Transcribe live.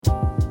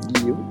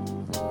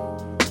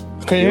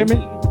Can you hear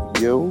me?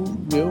 Yo.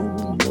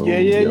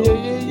 Yeah.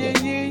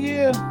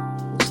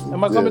 Am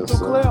I coming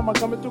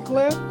through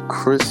clear?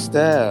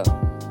 Crystal.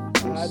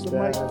 Alright,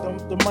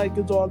 the mic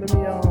is all.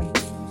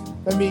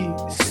 Let me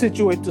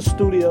situate the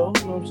studio.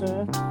 You know what I'm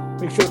saying?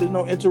 Make sure there's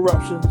no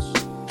interruptions.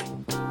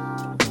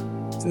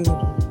 Dude,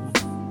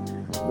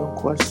 no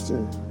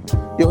question.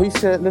 Yo, he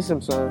said,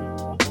 listen,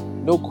 son.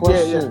 No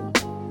question.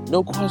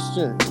 No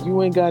question.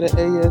 You ain't got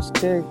an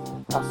ASK. I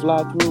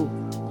fly through.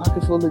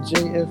 Pocket full of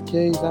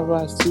JFKs. I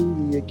rise to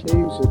the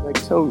occasion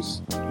like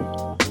toast.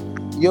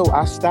 Yo,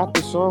 I stopped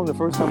the song the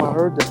first time I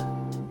heard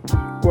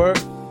that. Word?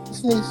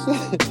 This nigga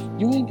said,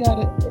 you ain't got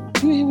it.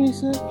 You hear what he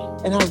said?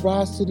 And I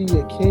rise to the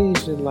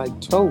occasion like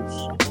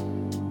toast.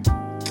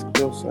 You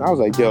know, I was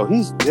like, yo,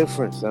 he's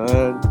different,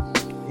 son.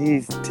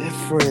 He's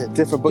different.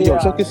 But yo,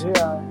 check this.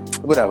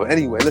 Whatever.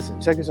 Anyway, listen,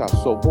 check this out.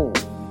 So boom.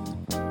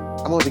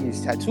 I'm gonna get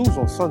these tattoos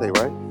on Sunday,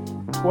 right?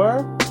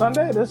 Where?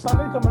 Sunday? This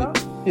Sunday coming up?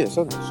 Yeah,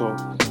 Sunday. So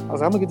I was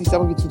like, I'm gonna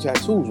get 2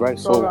 tattoos, right?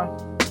 So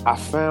I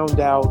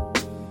found out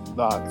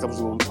because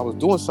I was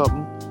doing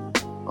something.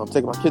 I'm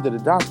taking my kid to the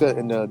doctor,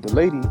 and the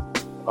lady,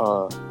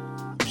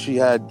 she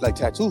had like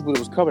tattoos, but it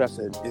was covered. I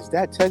said, "Is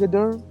that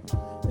Tegaderm?"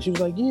 And she was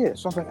like, "Yeah."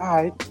 So I was like, "All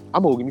right,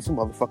 I'm gonna give me some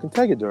motherfucking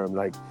Tegaderm,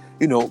 like,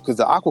 you know, because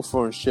the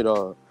Aquaphor and shit,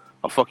 I'll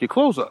fuck your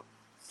clothes up."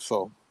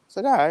 So I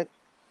said, "All right,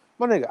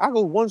 my nigga." I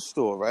go one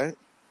store, right,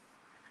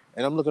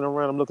 and I'm looking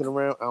around.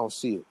 I don't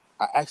see it.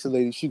 I asked the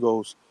lady. She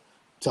goes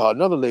to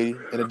another lady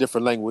in a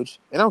different language,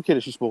 and I don't care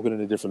that she spoke it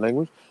in a different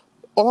language.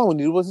 All I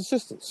needed was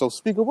assistance. So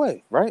speak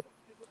away, right?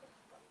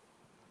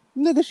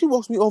 Nigga, she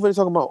walks me over there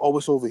talking about, oh,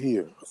 it's over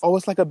here. Oh,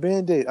 it's like a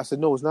Band-Aid. I said,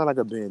 no, it's not like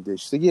a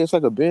Band-Aid. She said, yeah, it's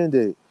like a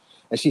Band-Aid.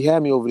 And she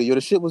had me over there. Yo,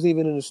 the shit wasn't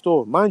even in the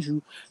store. Mind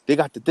you, they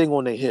got the thing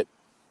on their hip.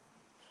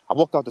 I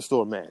walked out the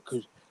store mad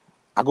because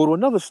I go to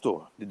another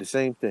store, did the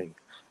same thing.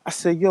 I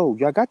said, yo,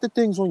 y'all got the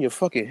things on your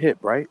fucking hip,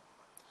 right?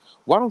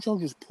 Why don't y'all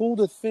just pull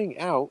the thing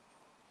out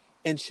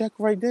and check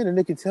right then, and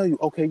they can tell you,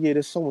 okay, yeah,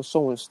 there's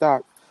so-and-so in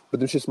stock,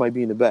 but them shits might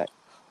be in the back.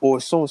 Or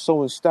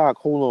so-and-so in stock,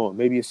 hold on,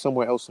 maybe it's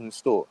somewhere else in the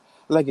store.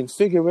 Like, and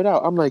figure it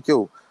out. I'm like,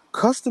 yo,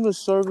 customer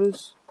fucking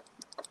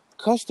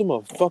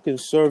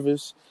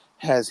service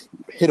has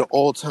hit an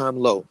all-time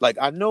low. Like,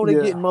 I know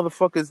they're getting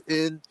motherfuckers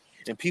in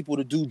and people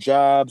to do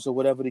jobs or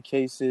whatever the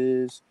case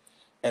is,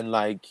 and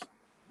like,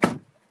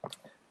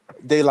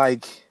 they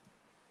like,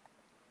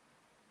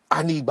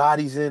 I need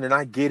bodies in, and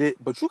I get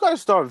it, but you got to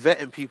start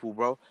vetting people,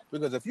 bro.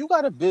 Because if you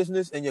got a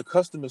business and your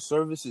customer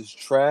service is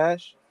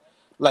trash,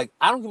 like,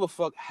 I don't give a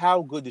fuck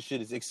how good the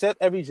shit is,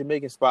 except every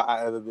Jamaican spot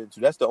I ever been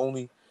to. That's the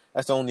only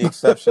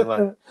exception.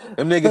 Like,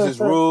 them niggas is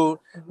rude,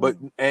 but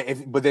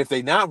if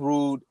they not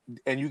rude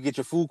and you get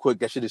your food quick,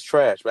 that shit is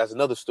trash. But that's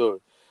another story.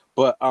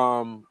 But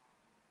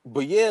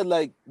yeah,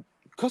 like,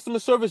 customer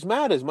service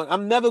matters, man.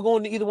 I'm never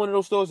going to either one of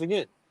those stores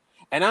again.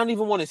 And I don't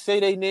even want to say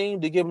their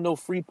name to give them no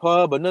free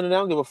pub or none of that. I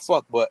don't give a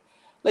fuck. But,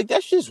 like,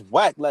 that's just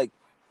whack. Like,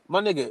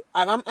 my nigga,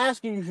 I'm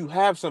asking you if you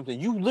have something.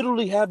 You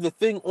literally have the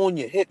thing on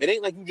your hip. It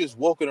ain't like you just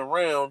walking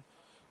around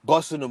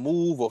busting a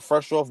move or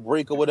fresh off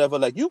break or whatever.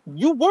 Like, you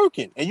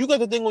working and you got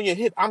the thing on your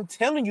hip. I'm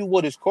telling you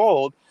what it's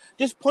called.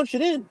 Just punch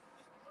it in.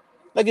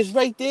 Like, it's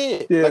right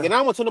there. Yeah. Like, and I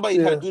don't want to tell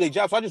nobody how to do their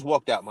job. So I just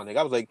walked out, my nigga.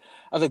 I was like,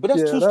 but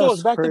that's two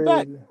stores back to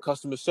back.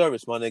 Customer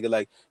service, my nigga.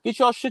 Like, get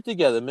y'all shit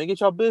together, man.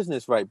 Get y'all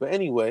business right. But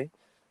anyway,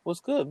 what's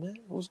good, man?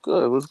 What's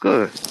good?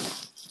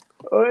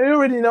 You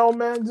already know,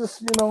 man.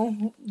 Just, you know,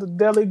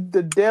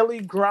 the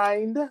daily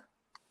grind.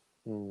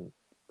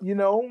 You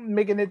know,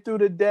 making it through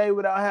the day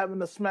without having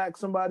to smack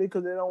somebody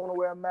because they don't want to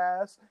wear a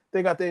mask.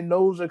 They got their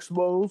nose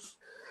exposed.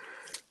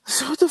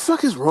 So what the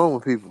fuck is wrong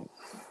with people?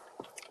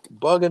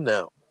 Bugging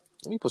out.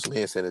 Let me put some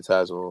hand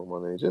sanitizer on, my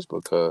nigga, just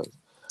because.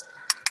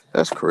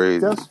 That's crazy.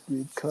 Just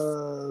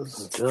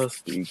because,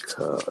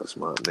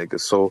 my nigga.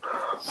 So,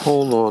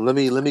 hold on. Let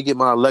me get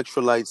my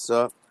electrolytes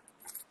up.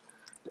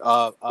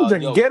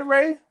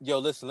 Gatorade? Yo,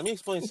 listen. Let me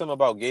explain something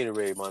about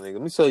Gatorade, my nigga.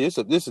 Let me tell you.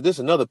 This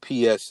another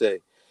PSA.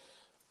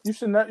 You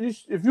should not.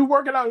 If you're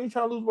working out and you're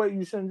trying to lose weight,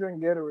 you shouldn't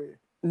drink Gatorade.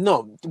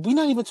 No, we're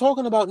not even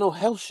talking about no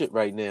health shit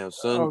right now,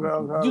 son.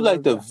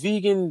 The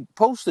vegan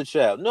poster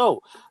child.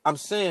 No, I'm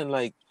saying,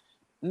 like,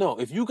 no.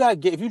 If you're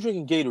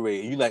drinking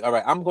Gatorade, you like, all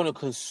right, I'm gonna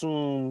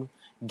consume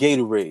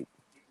Gatorade.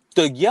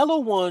 The yellow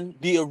one,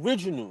 the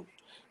original,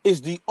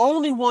 is the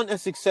only one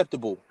that's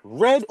acceptable.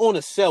 Red on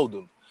a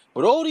seldom.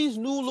 But all these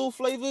new little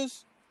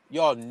flavors,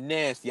 y'all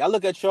nasty. I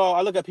look at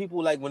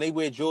people like when they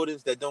wear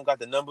Jordans that don't got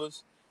the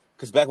numbers.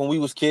 Because back when we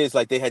was kids,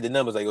 like, they had the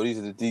numbers. Like, oh, these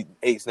are the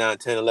 8s, 9,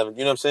 10, 11. You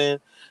know what I'm saying?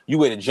 You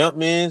wear the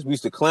Jumpmans. We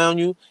used to clown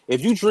you.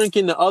 If you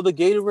drinking the other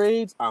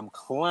Gatorades, I'm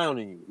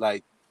clowning you.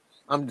 Like,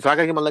 so I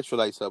gotta get my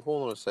electrolytes up.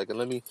 Hold on a second.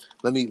 Let me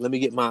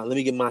get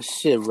my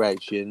shit right,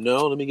 you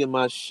know? Let me get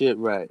my shit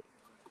right.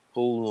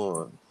 Hold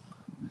on.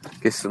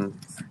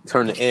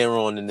 Turn the air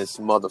on in this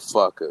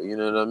motherfucker. You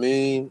know what I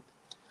mean?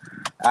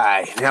 All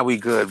right, now we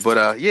good.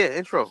 But yeah,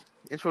 intro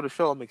to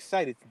show. I'm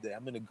excited today.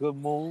 I'm in a good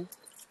mood.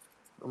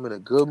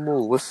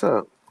 What's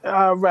up?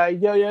 All right,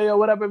 yo,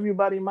 what up,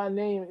 everybody? My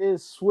name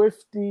is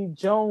Swifty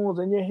Jonez,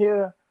 and you're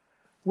here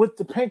with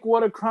the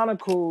Pinkwater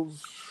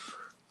Chronicles.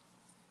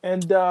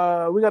 And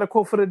we got a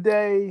quote for the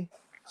day.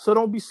 So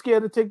don't be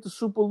scared to take the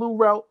Super Lou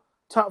route.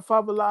 Top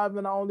 5 alive,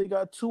 and I only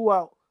got 2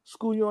 out.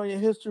 School you on your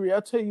history. I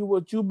tell you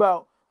what you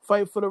about.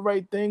 Fight for the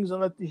right things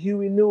and let the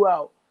Huey New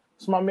out.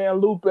 It's my man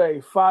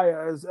Lupe.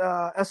 Fire. It's,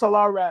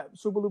 SLR rap.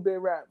 Super Lupe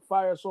rap.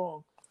 Fire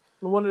song.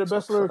 One of the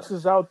best lyrics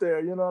is out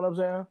there. You know what I'm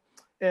saying?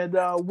 And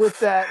with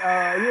that,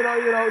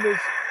 this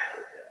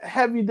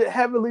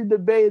heavily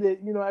debated.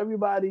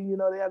 Everybody,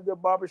 they have their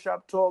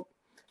barbershop talk,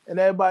 and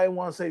everybody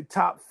wants to say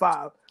top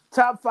 5.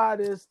 Top 5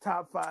 this,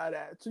 top 5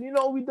 that. So you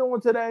know what we doing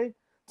today?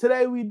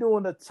 Today we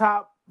doing the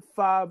top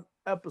 5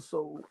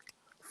 episode.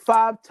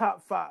 5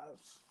 top 5s.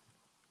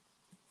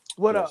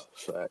 What up?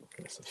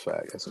 That's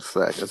a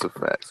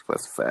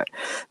fact.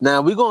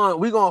 Now we're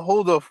gonna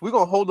hold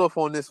off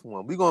on this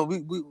one. We're gonna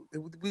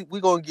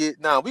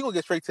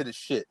get straight to the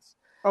shits.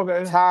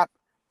 Okay. Top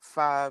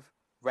 5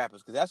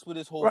 rappers, because that's where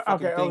this whole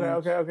fucking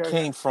thing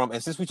came from.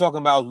 And since we're talking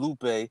about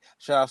Lupe,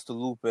 shout outs to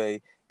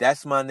Lupe.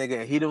 That's my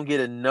nigga, and he don't get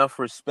enough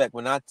respect.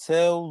 When I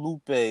tell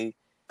Lupe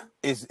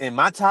is in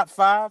my top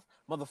 5,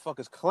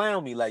 motherfuckers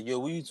clown me like, yo,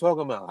 what are you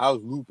talking about? I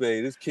was Lupe,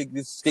 this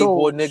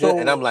skateboard nigga,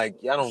 and I'm like,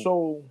 I don't.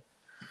 So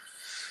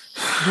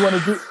you want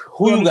to do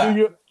who you got?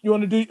 You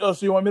want to do? So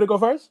you want me to go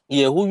first?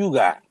 Yeah, who you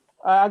got?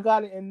 I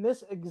got it in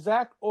this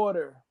exact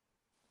order.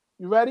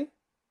 You ready?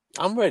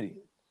 I'm ready.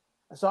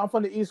 So I'm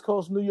from the East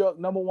Coast, New York.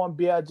 Number 1,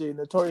 B.I.G.,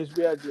 Notorious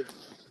B.I.G.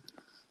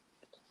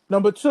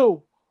 Number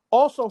 2,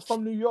 also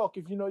from New York,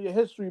 if you know your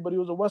history, but he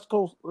was a West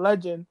Coast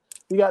legend.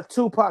 We got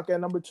Tupac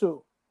at number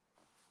 2.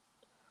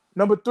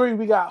 Number 3,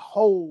 we got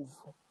Hove,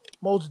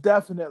 most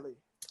definitely.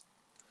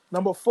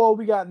 Number 4,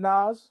 we got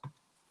Nas.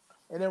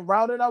 And then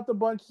rounding out the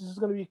bunch, this is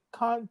going to be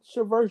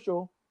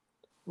controversial.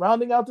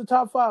 Rounding out the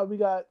top 5, we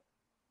got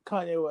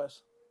Kanye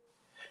West.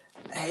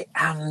 Hey,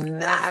 I'm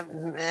not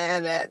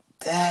mad at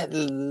that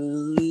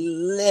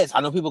list.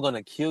 I know people are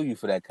going to kill you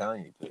for that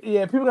Kanye pick.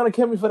 Yeah, people are going to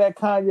kill me for that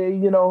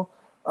Kanye,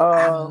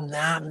 I'm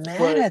not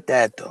mad at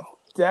that, though.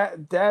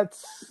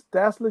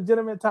 That's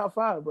legitimate top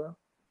 5, bro.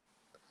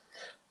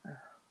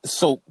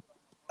 So,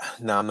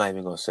 no, I'm not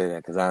even going to say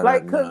that because I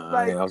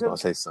was going to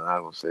say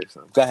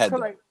something. Go ahead.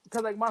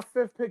 Because like my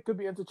 5th pick could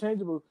be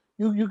interchangeable.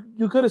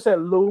 You could have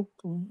said Lupe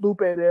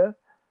there,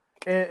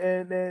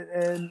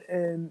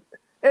 and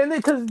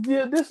because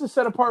this is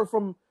set apart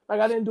from,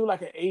 like, I didn't do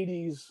like an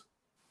 80s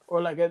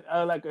or like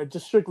a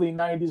just strictly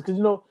 90s,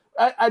 because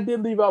I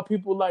did leave out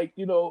people like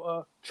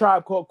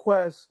Tribe Called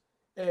Quest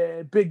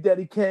and Big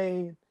Daddy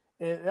Kane,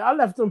 and I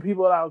left them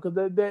people out because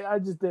I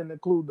just didn't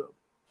include them.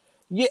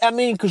 Yeah, I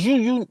mean, because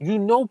you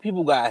know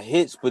people got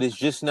hits, but it's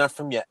just not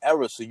from your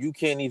era, so you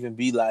can't even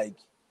be like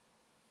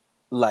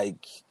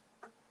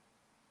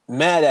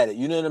mad at it.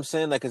 You know what I'm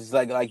saying? Like, it's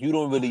like you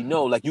don't really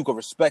know. Like, you can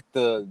respect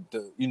the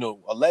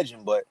a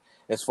legend, but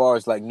as far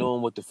as like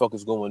knowing what the fuck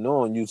is going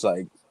on, you's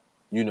like,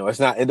 it's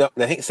not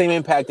the same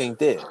impact ain't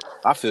there.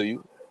 I feel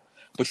you,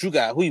 but who you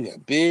got?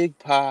 Big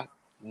Pac,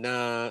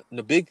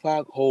 Big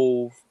Pac,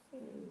 Hove,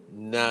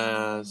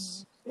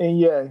 Nas,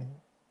 and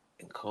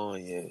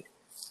Kanye.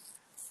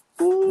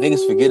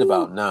 Niggas forget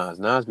about Nas.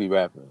 Nas be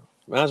rapping.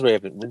 Nas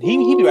rapping.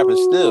 He be rapping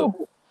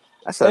still.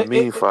 That's a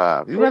mean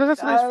 5. You got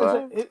that's a nice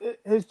 5.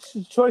 His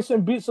choice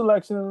in beat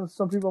selection,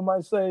 some people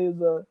might say, is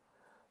a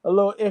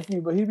little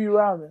iffy, but he be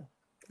rhyming.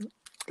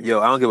 Yo,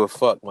 I don't give a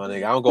fuck, my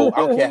nigga. I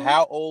don't care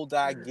how old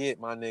I get,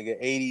 my nigga.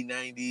 80,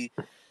 90.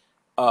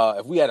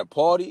 If we had a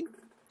party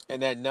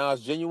and that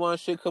Nas Genuine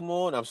shit come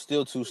on, I'm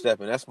still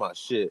 2-stepping. That's my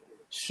shit.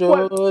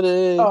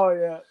 Shorty. Oh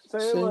yeah.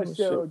 Say what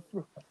shit.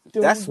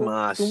 That's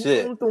my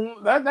shit.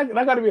 That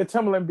got to be a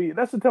Timbaland beat.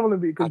 That's a Timbaland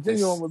beat because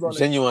Genuine was on it.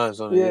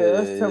 Genuine's on it. Yeah,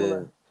 that's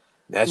Timbaland.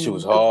 That shit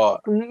was hard.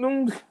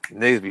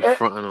 Niggas be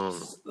fronting on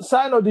them.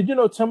 Side note, did you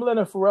know Timbaland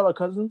and Pharrell are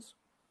cousins?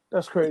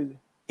 That's crazy.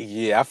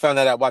 Yeah, I found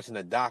that out watching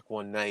the doc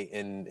one night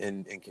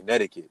in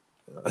Connecticut.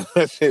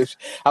 I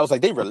was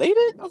like, they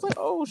related? I was like,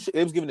 oh shit.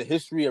 It was giving the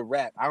history of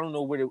rap. I don't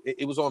know where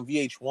it was on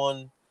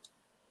VH1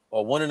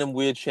 or one of them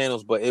weird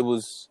channels, but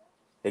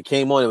it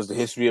came on. It was the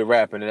history of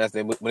rap, and that's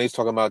when they was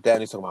talking about that, and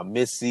they was talking about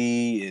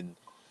Missy and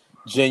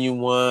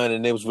Genuine,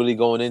 and they was really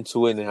going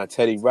into it, and how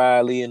Teddy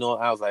Riley and all.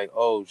 I was like,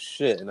 oh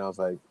shit, and I was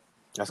like,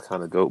 that's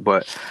kind of dope.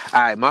 But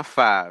all right, my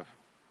 5.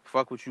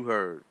 Fuck what you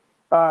heard.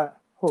 All right,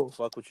 Hove.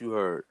 Fuck what you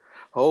heard.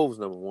 Hove's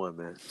number 1,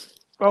 man.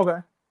 Okay.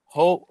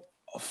 Hove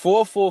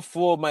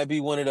 444 might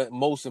be one of the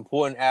most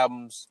important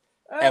albums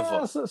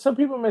ever. Some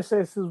people may say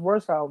it's his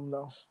worst album,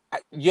 though.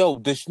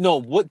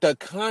 What the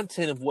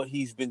content of what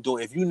he's been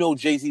doing. If you know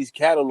Jay-Z's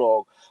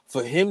catalog,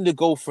 for him to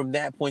go from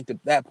that point to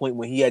that point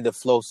when he had the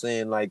flow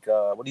saying like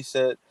what he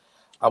said,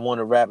 I want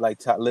to rap like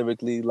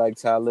lyrically like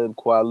Talib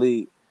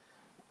Kweli.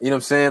 You know what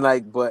I'm saying?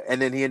 Like,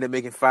 and then he ended up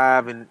making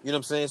 5, and you know what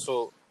I'm saying?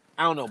 So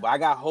I don't know, but I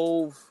got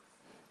Hove,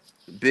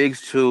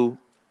 Big's 2.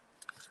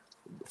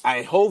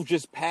 Hove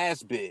just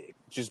passed Big.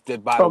 Just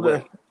by the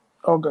way.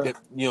 Okay.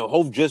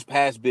 Hove just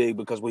passed Big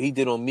because what he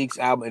did on Meek's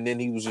album, and then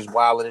he was just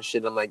wilding and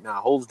shit. I'm like, nah,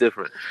 Hove's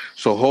different.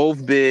 So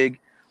Hove, Big,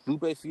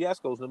 Lupe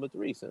Fiasco's number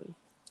 3, son.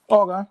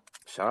 Okay.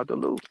 Shout out to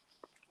Lupe.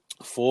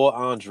 4,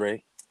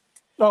 Andre.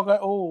 Okay.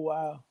 Oh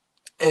wow.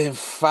 And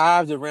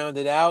 5 to round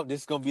it out,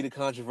 this is going to be the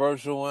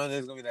controversial one.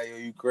 This is going to be like, yo,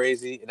 you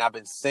crazy. And I've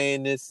been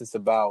saying this since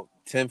about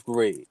 10th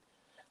grade.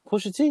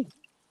 Pusha T.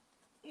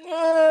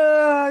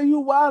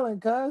 You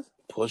wildin', cuz.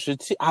 Pusha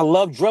T. I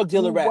love drug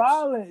dealer raps.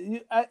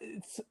 Wildin'.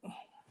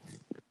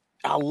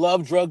 I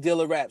love drug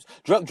dealer raps.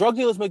 Drug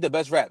dealers make the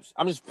best raps.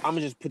 I'm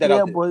gonna just put that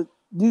out there. But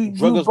drug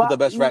dealers put the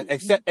best raps.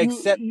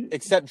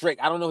 Except Drake.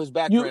 I don't know his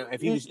background.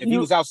 If he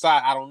was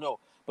outside, I don't know.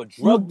 But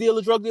drug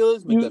dealers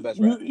make the best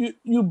raps.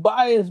 You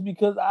biased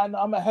because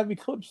I'm a heavy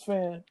Clips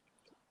fan,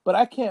 but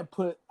I can't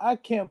put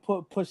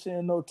Pusha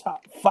in no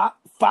top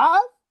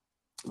five.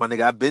 My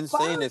nigga, I've been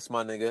saying this,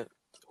 my nigga.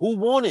 Who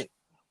won it?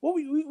 What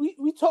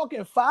we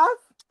talking 5?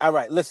 All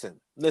right, listen.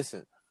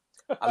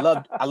 I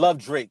love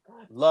Drake.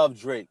 Love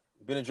Drake.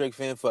 Been a Drake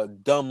fan for a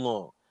dumb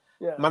long.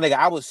 Yeah. My nigga,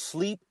 I was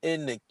sleep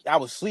in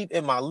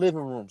my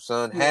living room,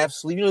 son. Yeah. Half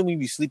sleep. You know when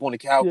you sleep on the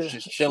couch,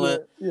 just chilling.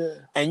 Yeah.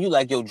 And you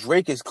like, yo,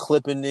 Drake is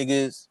clipping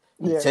niggas.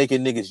 He's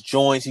taking niggas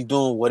joints. He's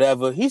doing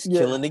whatever. He's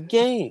killing the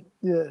game.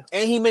 Yeah.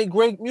 And he make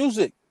great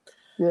music.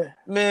 Yeah.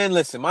 Man,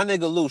 listen, my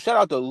nigga Lou. Shout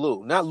out to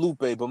Lou. Not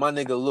Lupe, but my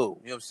nigga Lou. You know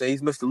what I'm saying?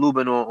 He's Mr.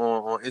 Lubin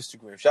on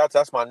Instagram. Shout out to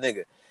that's my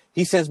nigga.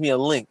 He sends me a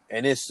link,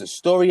 and it's the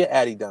story of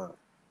Addy Don.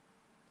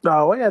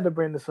 No, we had to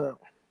bring this up.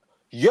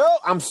 Yo,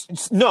 I'm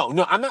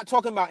not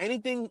talking about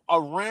anything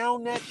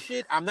around that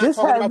shit. I'm not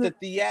talking about the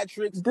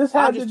theatrics.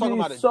 I'm just talking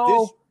about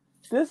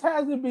this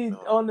has to be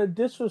on a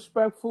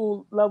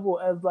disrespectful level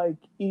as like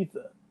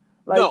Ether.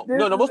 Like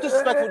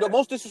the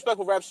most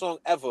disrespectful rap song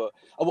ever.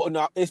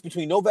 No, it's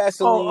between No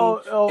Vaseline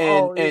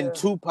and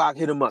Tupac.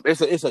 Hit 'Em Up. It's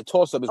a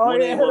toss up. It's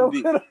 1A,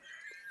 1B.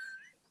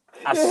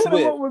 I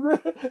swear.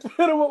 Hit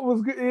 'Em Up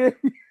was good.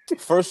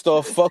 First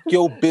off, fuck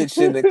your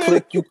bitch and the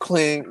click you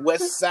clean.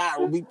 West Side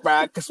when we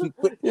ride because we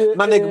quit.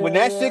 My nigga, when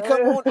that shit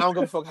come on, I don't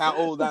give a fuck how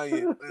old I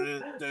am.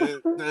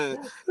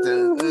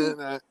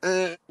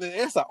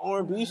 That's an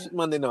R&B shit.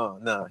 My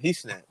nigga, no, he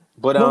snapped.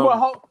 But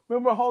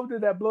remember Hov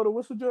did that blow the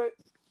whistle joint?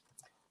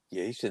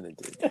 Yeah, he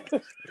shouldn't have did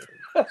that.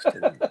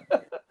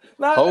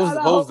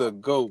 Hov's the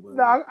GOAT.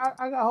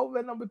 I got Hov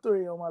at number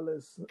 3 on my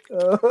list.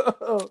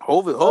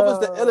 Hov is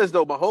the illest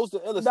though, but Hov's the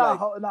illest.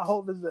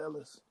 Hov is the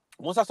illest.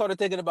 Once I started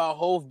thinking about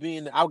Hov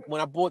being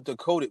when I bought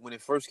Decoded when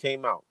it first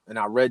came out, and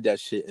I read that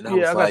shit, and I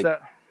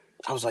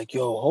was like,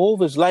 yo,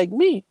 Hov is like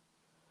me.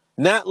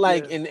 Not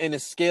like in a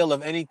scale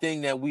of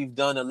anything that we've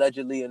done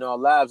allegedly in our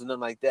lives and nothing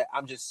like that.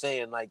 I'm just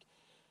saying, like,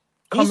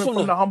 coming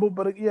from the humble,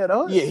 but the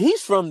hood. Yeah,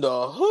 he's from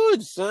the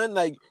hood, son.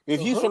 Like,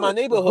 if he's from my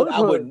neighborhood, I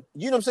would,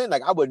 you know what I'm saying?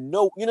 Like, I would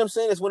know, you know what I'm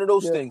saying? It's one of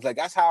those things. Like,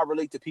 that's how I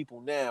relate to people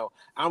now.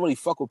 I don't really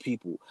fuck with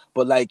people.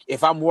 But, like,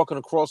 if I'm walking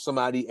across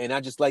somebody and I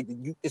just like,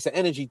 it's an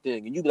energy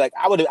thing. And you be like,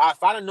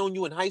 if I'd have known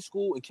you in high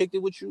school and kicked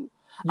it with you,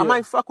 I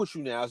might fuck with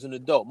you now as an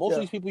adult. Most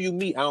of these people you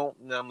meet, I'm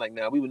like,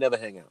 nah, we would never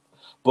hang out.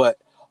 But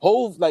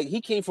Hov, like, he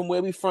came from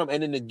where we from.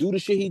 And then to do the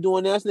shit he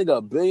doing now, this nigga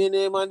a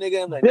billionaire, my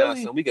nigga. I'm like, nah,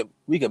 son,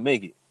 we can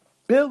make it.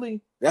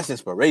 Billy. That's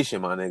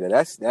inspiration, my nigga.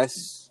 That's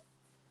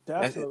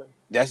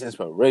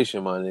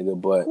inspiration, my nigga.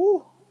 But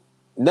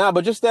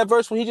but just that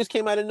verse when he just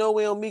came out of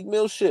nowhere on Meek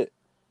Mill shit.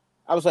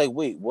 I was like,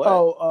 wait, what?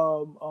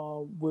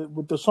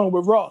 With the song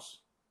with Ross.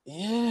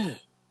 Yeah.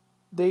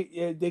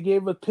 They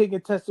gave us pig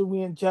and tested,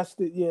 we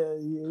ingested. Yeah,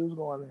 he was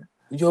going there.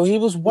 Yo, he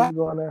was wild.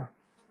 Going there.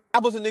 I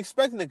wasn't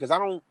expecting it because I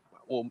don't.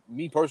 Well,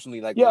 me personally,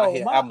 like when I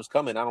hear albums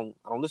coming, I don't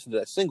listen to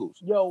that singles.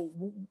 Yo,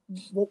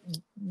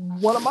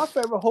 one of my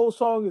favorite whole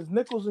songs is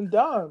Nickels and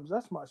Dimes.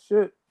 That's my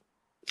shit.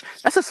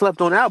 That's a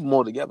slept on album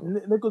altogether.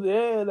 Nickels,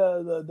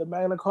 the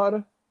Magna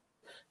Carta.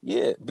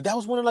 Yeah, but that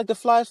was one of like the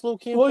flyest little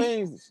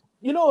campaigns. Well,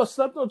 you know what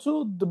slept on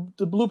too?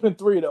 The Blueprint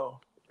 3 though.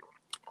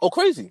 Oh,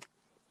 crazy.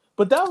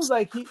 But that was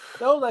like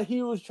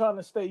he was trying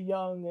to stay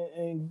young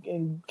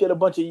and get a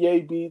bunch of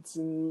yay beats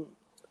and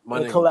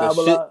collab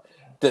a lot.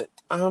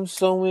 I'm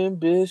so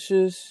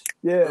ambitious.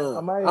 Yeah,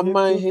 I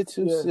might hit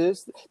two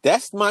sis.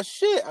 That's my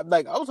shit. I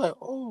was like,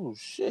 oh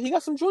shit, he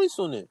got some joints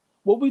on it.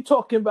 What we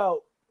talking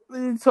about?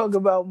 We talking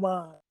about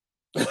mine.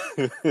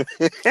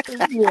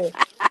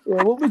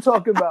 What we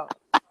talking about?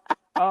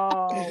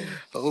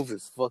 Hov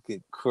is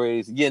fucking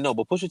crazy. Yeah, no,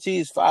 but Pusha T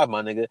is 5,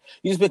 my nigga.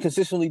 He's been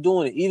consistently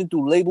doing it, even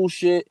through label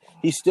shit.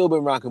 He's still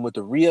been rocking with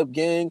the Re-Up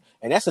gang,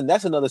 and that's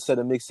another set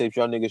of mixtapes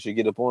y'all niggas should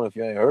get up on if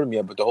you ain't heard them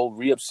yet. But the whole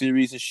Re-Up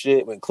series and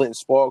shit, when Clinton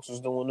Sparks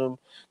was doing them,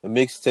 the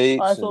mixtapes.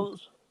 All right,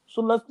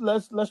 so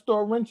let's throw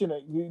a wrench in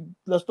it.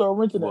 Let's throw a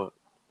wrench in it.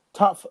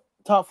 Top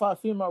 5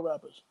 female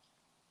rappers.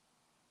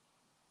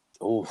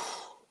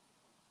 Oof.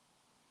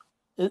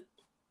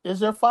 Is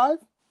there 5?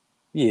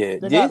 Yeah,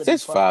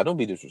 it's 5. Don't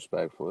be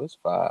disrespectful. It's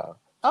 5.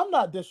 I'm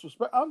not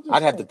disrespectful.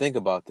 I'd have to think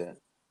about that.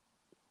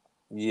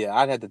 Yeah,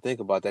 I'd have to think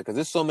about that because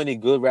there's so many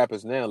good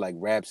rappers now, like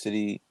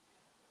Rhapsody.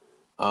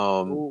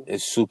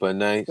 It's super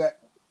nice.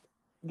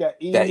 Got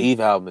Eve. That Eve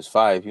album is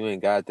 5. If you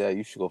ain't got that,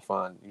 you should go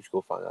find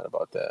out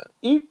about that.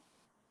 Even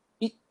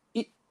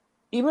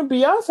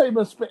Beyonce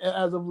been spitting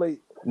as of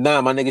late.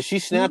 Nah, my nigga, she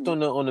snapped on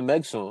the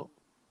Meg song.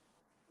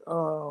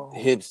 Oh,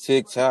 hips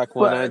tick tock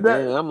when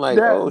I'm like,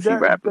 she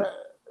rapping.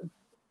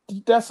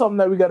 That's something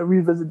that we got to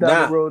revisit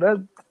down the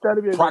road.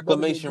 That'd be a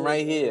proclamation good,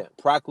 right here.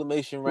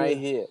 Proclamation right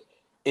here.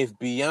 If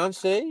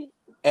Beyonce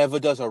ever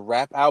does a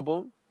rap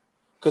album,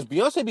 because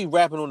Beyonce be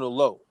rapping on the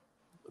low,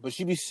 but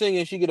she be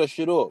singing, she get her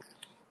shit off.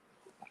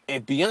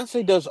 If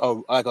Beyonce does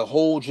a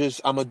whole just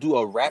I'm gonna do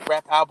a rap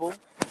album,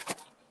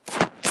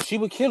 she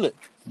would kill it.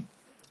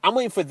 I'm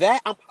waiting for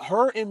that.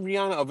 Her and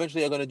Rihanna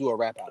eventually are gonna do a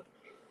rap album.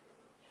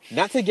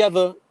 Not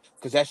together,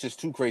 because that's just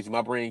too crazy.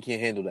 My brain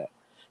can't handle that.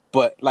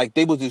 But like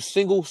they would do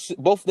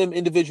both of them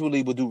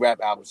individually would do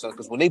rap albums.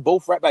 Because when they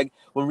both rap, like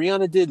when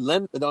Rihanna did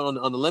on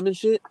the Lemon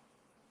shit,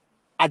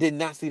 I did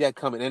not see that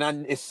coming.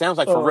 And it sounds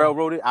like Pharrell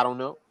wrote it. I don't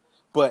know.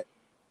 But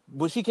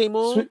when she came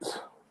on,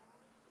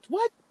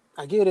 what?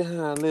 I get it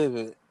how I live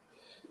it.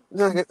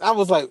 I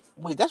was like,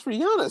 wait, that's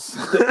Rihanna's.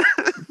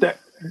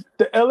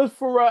 The Ellis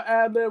Pharrell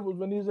ad-lib was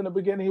when he was in the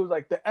beginning. He was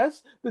like, the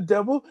S, the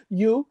double,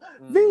 U,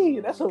 V.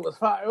 That's what was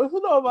fire.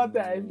 Who know about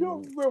that? If you're a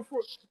real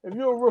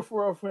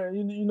Pharrell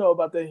fan, you know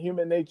about the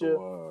Human Nature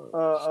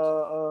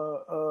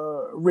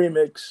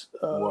remix.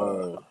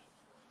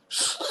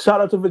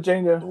 Shout out to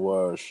Virginia.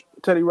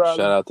 Teddy Riley.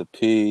 Shout out to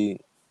P.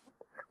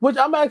 Which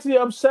I'm actually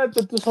upset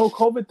that this whole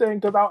COVID thing,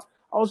 because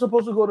I was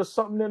supposed to go to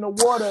something in the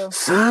water in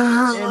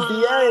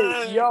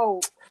VA.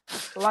 Yo,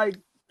 like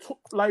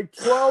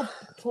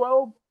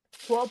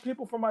 12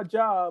 people from my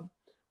job,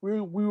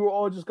 we were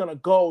all just gonna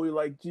go. We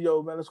like,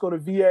 yo, man, let's go to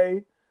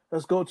VA,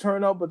 let's go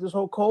turn up. But this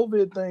whole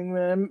COVID thing,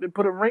 man, it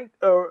put a wrench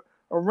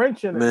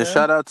in it. Man,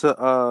 shout out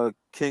to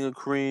King of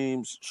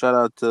Creams. Shout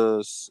out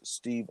to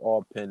Steve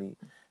Allpenny.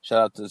 Shout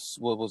out to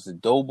what was it,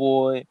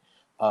 Doughboy,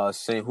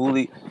 St.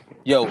 Hooli.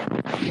 Yo,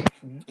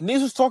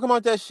 niggas was talking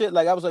about that shit.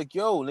 Like I was like,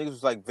 yo, niggas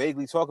was like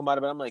vaguely talking about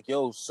it, but I'm like,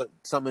 yo,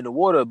 something in the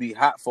water be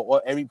hot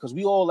for because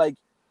we all like,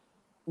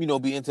 you know,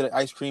 be into the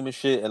ice cream and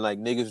shit, and like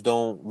niggas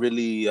don't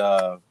really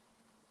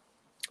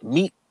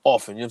meet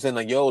often. You know what I'm saying?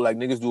 Like, yo, like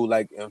niggas do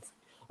like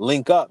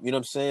link up. You know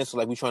what I'm saying? So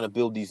like we trying to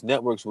build these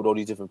networks with all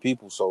these different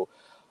people. So,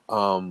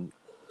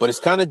 but it's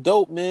kind of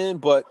dope, man.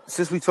 But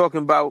since we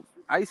talking about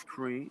ice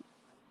cream,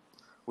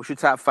 what's your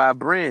top 5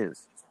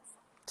 brands?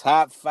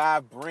 Top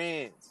 5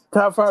 brands.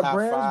 Top 5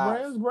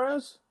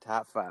 brands.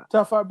 Top 5.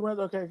 Top 5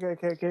 brands.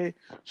 Okay.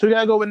 So we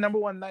gotta go with number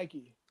 1,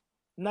 Nike.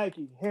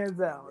 Nike, hands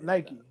down.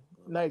 Nike,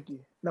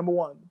 number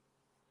 1.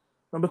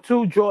 Number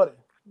 2, Jordan.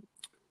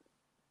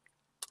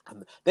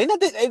 They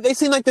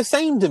seem like the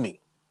same to me.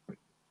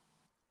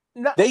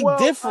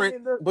 Different, I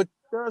mean, but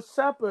they're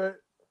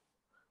separate.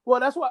 Well,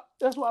 that's why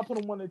I put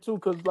them 1 and 2,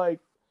 because like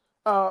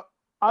I'll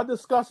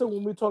discuss it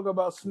when we talk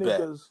about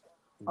sneakers.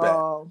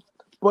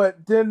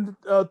 But then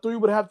 3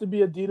 would have to be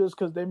Adidas,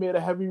 because they made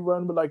a heavy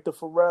run with like the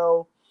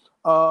Pharrell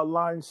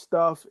line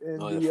stuff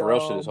and the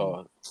Pharrell shit is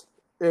hard.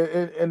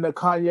 And the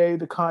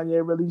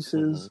Kanye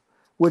releases,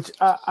 which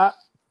I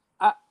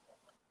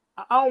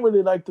don't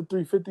really like the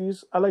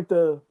 350s. I like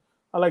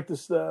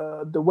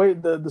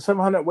the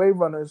 700 Wave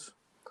Runners.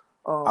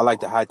 I like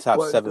the high top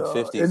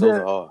 750s. Those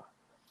are hard.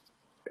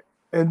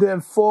 And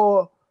then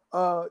 4,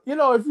 you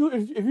know, if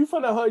you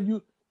from the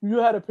hood, you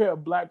had a pair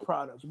of black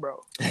products, bro.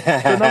 So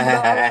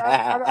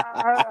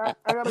I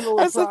gotta go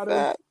with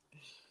products.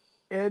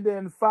 And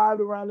then 5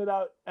 to round it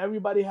out,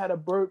 everybody had a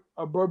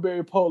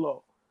Burberry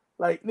polo.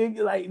 Like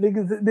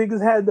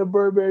niggas had the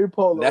Burberry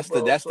polo. That's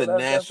the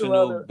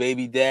national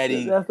baby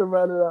daddy. That's the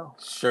round it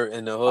out. Shirt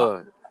in the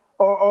hood.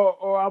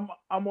 Or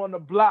I'm on the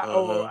block.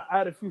 Or I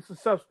had a few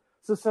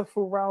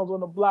successful rounds on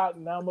the block.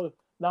 Now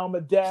I'm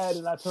a dad,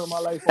 and I turn my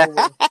life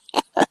over.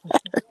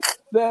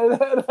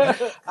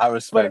 I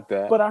respect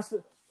that. But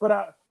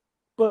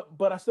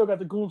I still got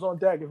the goons on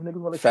deck if niggas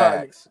want to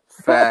try me.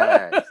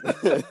 Facts.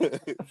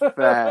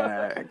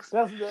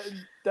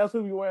 That's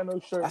who be wearing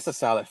those shirts. That's a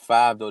solid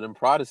 5 though. Them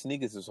Prada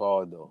sneakers is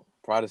hard though.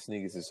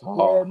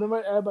 Yeah,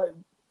 remember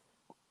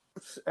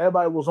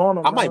everybody was on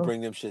them. I might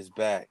bring them shits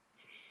back.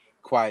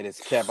 Quiet as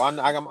kept. I'm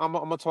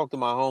gonna talk to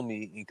my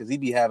homie because he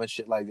be having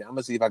shit like that. I'm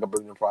gonna see if I can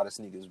bring them Prada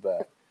sneakers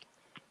back.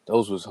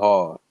 Those was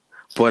hard.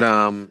 But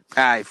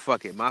alright,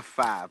 fuck it. My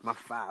five.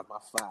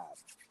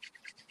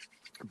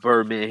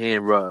 Birdman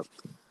hand rub.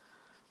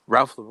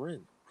 Ralph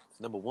Lauren,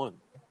 number 1.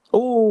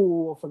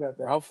 Oh, I forgot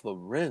that. Ralph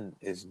Lauren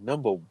is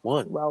number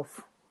 1.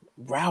 Ralph.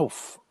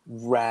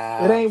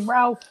 It ain't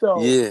Ralph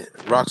though. Yeah,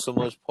 rock so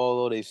much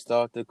polo they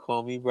start to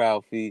call me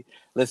Ralphie.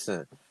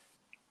 Listen,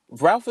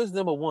 Ralph is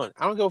number 1.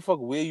 I don't give a fuck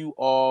where you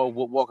are,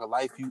 what walk of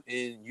life you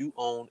in. You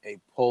own a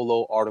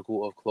polo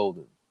article of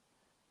clothing.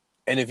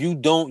 And if you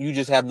don't, you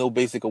just have no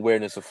basic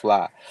awareness of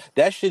fly.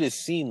 That shit is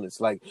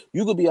seamless. Like,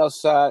 you could be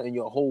outside and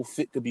your whole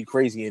fit could be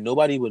crazy and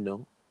nobody would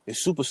know.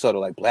 It's super subtle,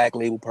 like black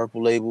label,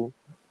 purple label.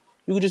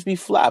 You could just be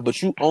fly,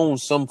 but you own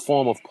some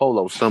form of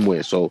polo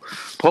somewhere. So,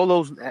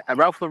 polos,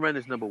 Ralph Lauren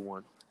is number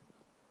 1.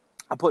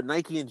 I put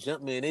Nike and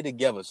Jumpman, they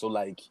together. So,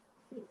 like,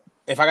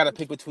 if I got to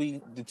pick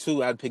between the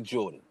two, I'd pick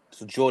Jordan.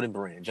 So, Jordan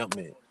brand,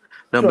 Jumpman.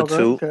 Number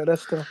 2. Okay,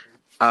 that's tough.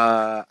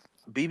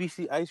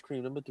 BBC Ice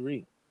Cream, number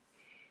 3.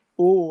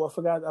 Oh, I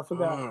forgot.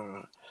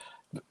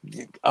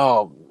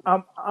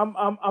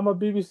 I'm a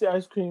BBC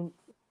Ice Cream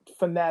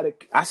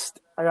fanatic. I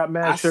got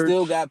mad shirts. I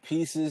still got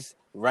pieces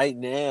right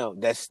now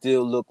that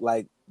still look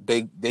like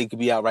they could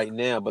be out right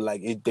now, but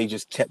like they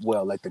just kept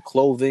well. Like the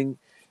clothing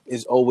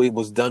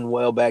was done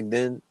well back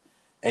then,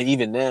 and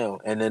even now.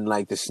 And then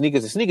like the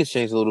sneakers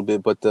changed a little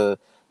bit, but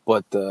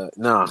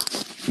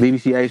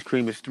BBC ice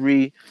cream is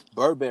 3.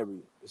 Burberry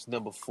is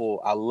number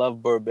 4. I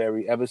love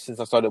Burberry ever since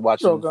I started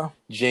watching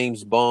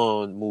James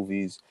Bond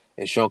movies,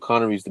 and Sean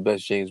Connery's the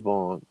best James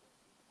Bond.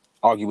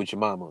 Argue with your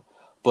mama,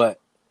 but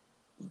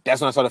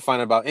that's when I started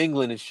finding about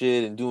England and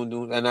shit and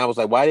doing, and I was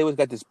like, why they always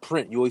got this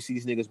print? You always see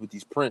these niggas with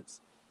these prints,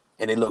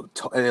 and they look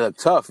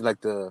tough,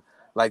 like the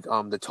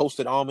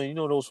toasted almond. You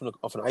know those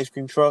off an ice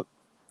cream truck.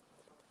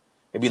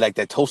 It'd be like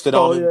that toasted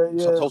almond,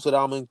 toasted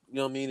almond. You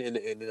know what I mean?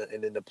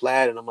 And then the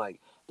plaid, and I'm like,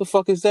 the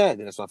fuck is that?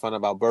 And that's when I found out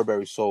about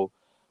Burberry. So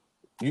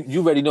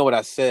you already know what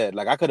I said.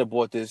 Like I could have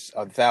bought this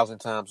 1,000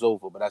 times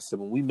over, but I said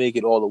when we make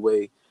it all the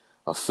way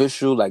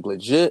official, like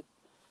legit,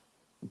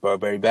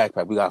 Burberry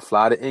backpack. We gotta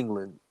fly to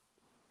England.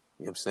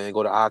 You know what I'm saying?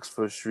 Go to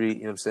Oxford Street.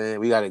 You know what I'm saying?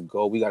 We got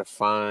to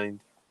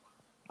find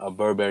a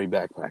Burberry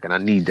backpack, and I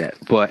need that.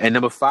 But and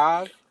number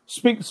 5.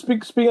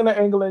 Speaking of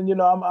England, you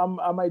know,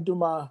 I might do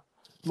my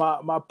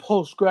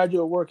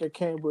postgraduate work at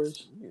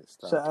Cambridge.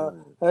 So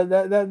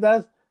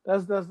that's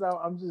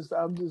I'm just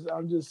I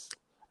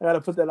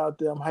gotta put that out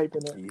there. I'm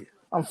hyping it. Yeah.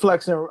 I'm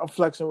flexing real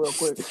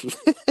quick.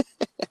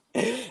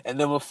 And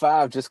number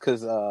 5, just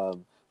because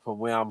from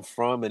where I'm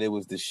from, and it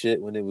was the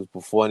shit when it was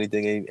before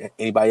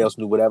anybody else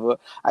knew whatever.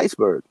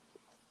 Iceberg.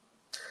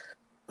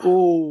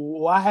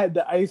 Ooh, I had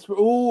the iceberg.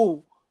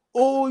 Ooh,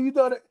 you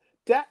know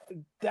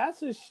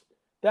that's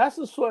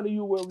a sweater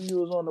you wear when you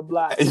was on the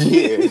block.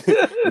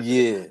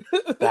 yeah.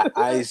 The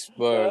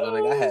iceberg.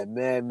 Like I had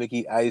Mad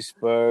Mickey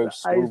iceberg,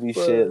 Scooby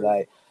shit.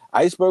 Like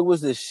iceberg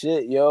was the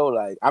shit, yo.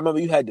 Like I remember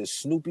you had the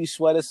Snoopy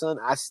sweater, son.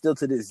 I still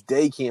to this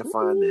day can't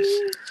find this.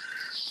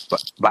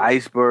 But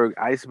iceberg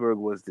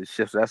was the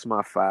shit. So that's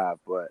my 5.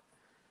 But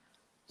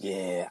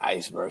yeah,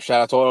 iceberg.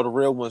 Shout out to all the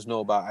real ones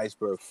know about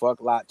iceberg.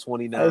 Fuck lot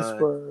 29.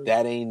 Iceberg.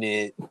 That ain't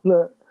it.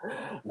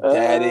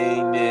 That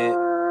ain't it.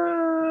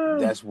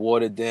 That's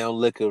watered down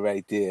liquor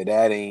right there.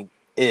 That ain't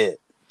it.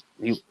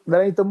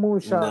 That ain't the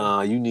moonshine.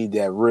 Nah, you need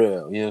that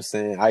real. You know what I'm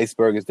saying?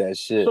 Iceberg is that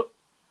shit.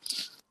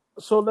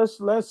 So let's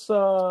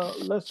throw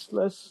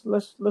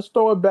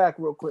it back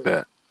real quick.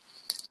 Bet.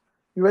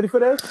 You ready for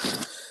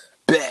this?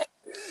 Bet.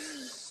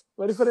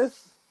 Ready for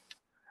this?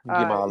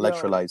 Get my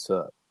electrolytes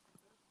up.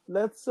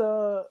 Let's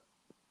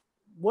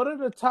what are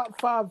the top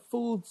 5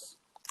 foods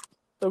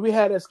that we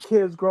had as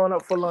kids growing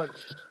up for lunch?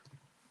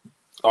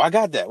 Oh, I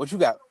got that. What you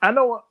got? I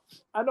know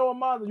what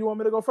mine. You want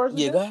me to go first?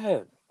 Yeah, go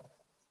ahead.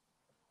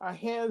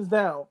 Hands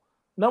down,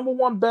 number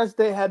 1 best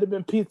day had to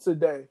been pizza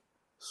day.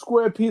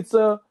 Square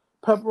pizza,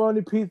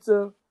 pepperoni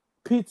pizza.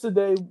 Pizza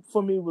day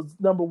for me was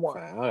number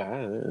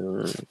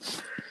 1.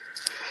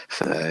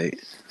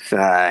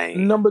 Right.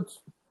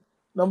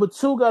 Number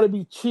 2 got to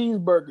be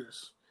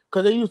cheeseburgers.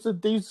 Because they used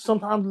to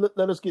sometimes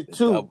let us get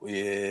 2.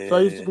 Yeah. So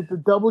I used to get the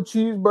double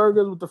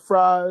cheeseburgers with the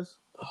fries.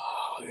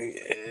 Oh,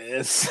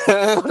 yes.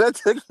 That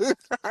took you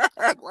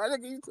back. Why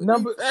did you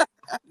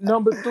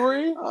Number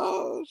 3.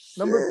 Oh, shit.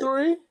 Number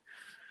 3,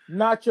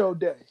 nacho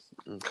day.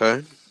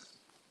 Okay.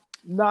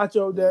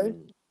 Nacho day.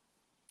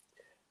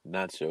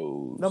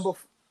 Nachos.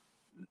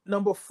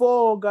 Number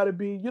 4 got to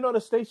be, you know the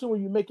station where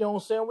you make your own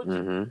sandwich?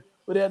 Mm-hmm.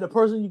 Where they had the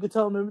person you could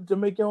tell them to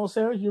make your own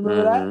sandwich. You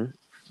remember that?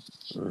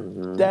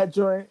 Mm-hmm. That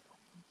joint.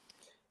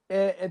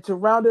 And to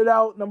round it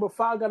out, number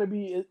 5 got to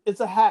be, it's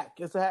a hack.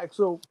 It's a hack.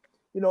 So,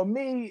 you know,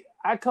 me,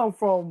 I come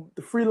from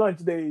the free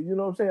lunch days. You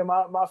know what I'm saying?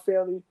 My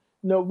family,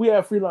 you know, we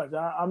have free lunch.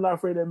 I'm not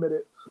afraid to admit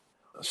it.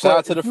 Shout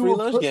out to the free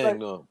lunch gang,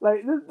 though.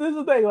 Like, this is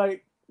the thing.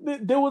 Like,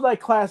 there was,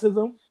 like,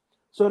 classism.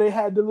 So they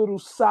had the little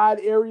side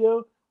area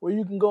where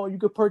you can go and you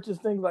could purchase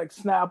things like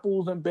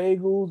Snapples and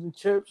bagels and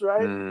chips,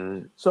 right?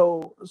 Mm.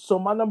 So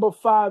my number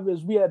 5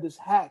 is we had this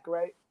hack,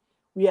 right?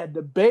 We had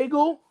the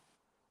bagel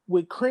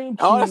with cream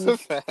cheese. Oh, that's a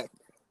fact.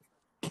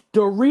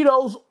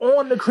 Doritos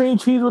on the cream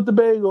cheese with the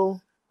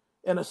bagel,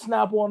 and a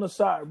Snapple on the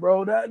side,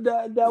 bro. That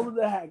was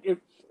the hack. If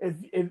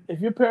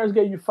your parents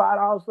gave you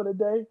 $5 for the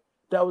day,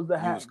 that was the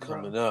hack.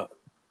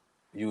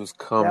 You was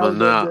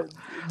coming up.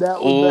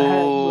 That was the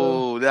hack,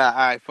 bro. All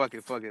right, fuck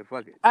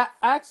it. I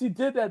actually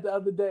did that the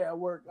other day at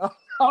work. I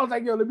was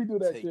like, yo, let me do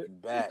that shit. You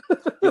back.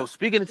 Yo,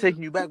 speaking of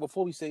taking you back,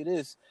 before we say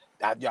this,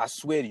 I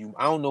swear to you,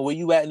 I don't know where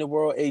you at in the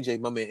world, AJ.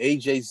 My man,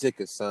 AJ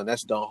Zicker, son.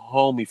 That's the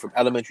homie from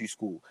elementary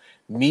school.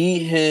 Me,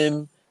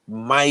 him,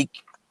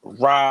 Mike,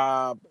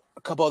 Rob,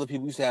 a couple other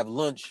people used to have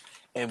lunch,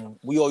 and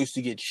we all used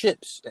to get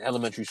chips in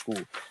elementary school.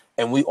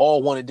 And we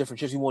all wanted different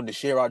chips. We wanted to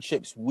share our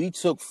chips. We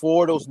took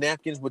 4 of those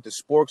napkins with the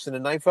sporks and the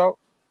knife out,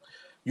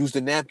 used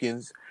the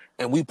napkins,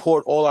 and we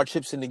poured all our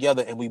chips in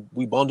together, and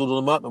we bundled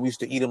them up, and we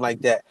used to eat them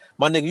like that.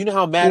 My nigga, you know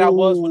how mad I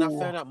was when I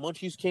found out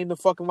Munchies came to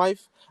fucking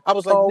life? I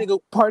was like, nigga.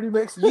 Party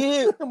mix?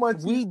 Yeah,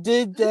 we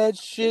did that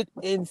shit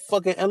in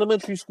fucking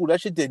elementary school.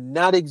 That shit did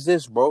not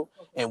exist, bro.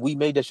 And we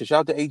made that shit.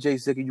 Shout out to AJ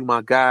Zicker, you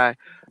my guy.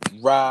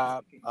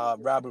 Rob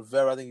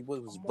Rivera, I think it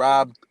was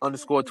Rob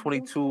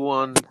 _22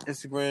 on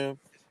Instagram.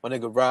 My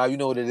nigga Rob, you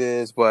know what it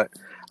is. But,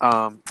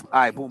 all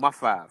right, boom, my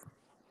 5.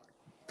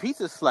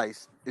 Pizza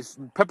slice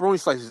pepperoni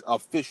slices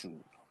official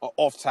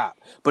off top,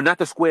 but not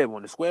the square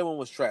one. The square one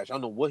was trash. I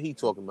don't know what he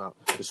talking about.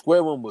 The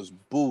square one was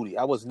booty.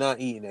 I was not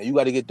eating that. You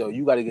got to get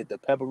the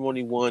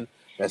pepperoni one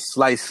that's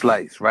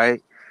slice,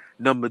 right?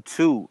 Number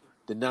 2,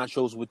 the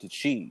nachos with the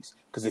cheese.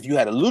 Because if you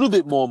had a little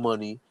bit more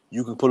money,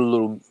 you can put a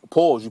little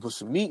pause. You put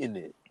some meat in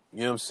it. You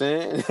know what I'm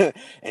saying?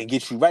 And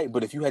get you right.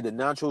 But if you had the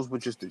nachos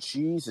with just the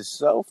cheese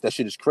itself, that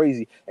shit is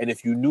crazy. And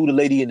if you knew the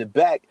lady in the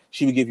back,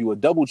 she would give you a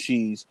double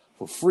cheese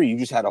for free. You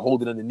just had to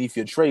hold it underneath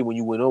your tray when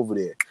you went over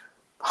there.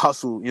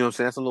 Hustle, you know what I'm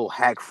saying? That's a little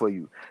hack for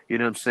you. You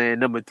know what I'm saying?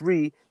 Number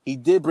 3, he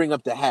did bring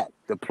up the hack.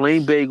 The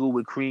plain bagel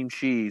with cream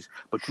cheese,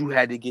 but you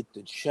had to get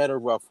the cheddar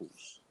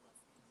ruffles.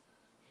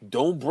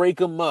 Don't break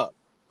them up.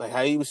 Like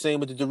how he was saying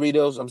with the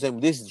Doritos, I'm saying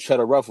this is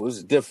cheddar ruffles. This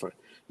is different.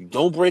 You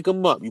don't break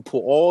them up. You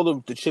pull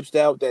all the chips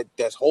out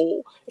that's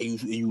whole,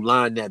 and you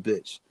line that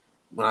bitch.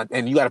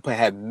 And you got to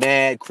have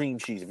mad cream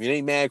cheese. If it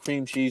ain't mad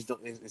cream cheese,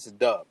 it's a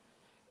dub.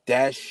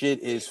 That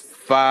shit is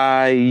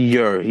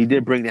fire. He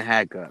did bring the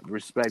hack up.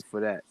 Respect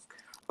for that.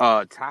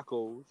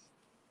 Tacos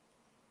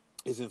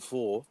isn't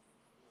full.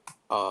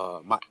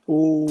 My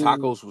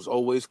tacos was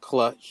always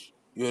clutch.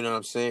 You know what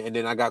I'm saying? And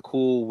then I got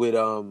cool with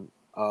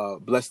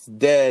Blessed the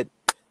Dead,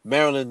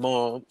 Maryland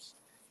moms.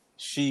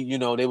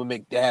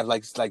 They have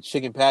like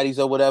chicken patties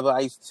or whatever.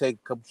 I used to take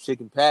a couple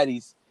chicken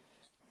patties,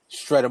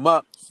 shred them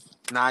up.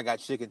 Now I got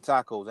chicken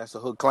tacos. That's a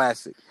hood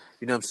classic.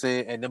 You know what I'm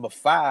saying? And number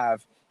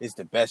 5 is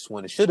the best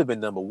one. It should have been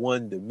number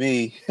 1 to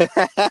me.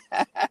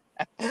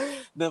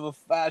 Number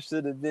 5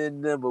 should have been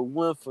number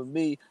 1 for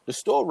me. The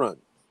store run.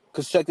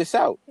 Because check this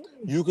out.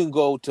 You can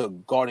go to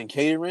Garden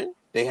Catering.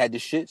 They had the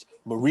shits.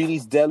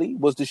 Marini's Deli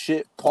was the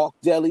shit. Park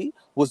Deli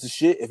was the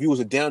shit. If you was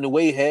a down the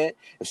way head,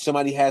 if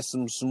somebody had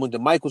some with the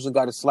Michaels and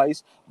got a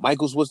slice,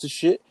 Michaels was the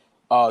shit.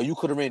 You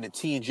could have ran the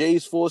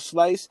T&J's for a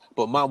slice.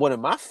 But one of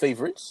my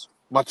favorites,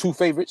 my 2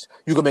 favorites,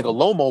 you can make a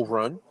Lomo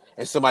run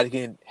and somebody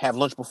can have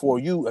lunch before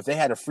you. If they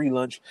had a free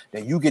lunch,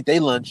 then you get their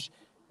lunch.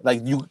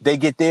 They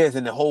get theirs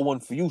and the whole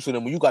one for you. So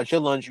then when you got your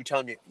lunch, you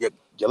tell them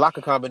your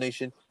locker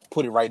combination,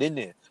 put it right in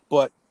there.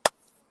 But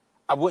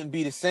I wouldn't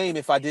be the same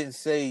if I didn't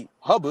say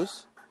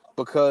Hubbers,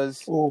 because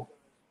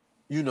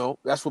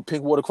that's what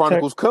Pink Water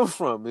Chronicles come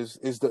from. Is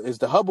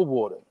the Hubbard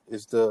water?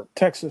 Is the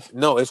Texas?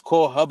 No, it's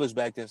called Hubbers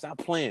back then. Stop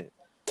playing.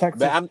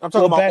 Texas. I'm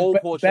talking about old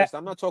Portchester.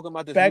 I'm not talking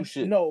about this new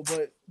shit. No,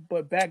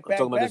 but back I'm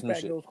talking about this new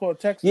shit. it was called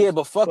Texas. Yeah,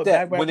 but fuck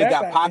that. When it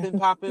got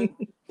popping,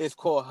 it's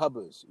called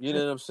Hubbers. You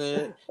know what I'm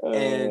saying?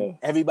 And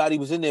everybody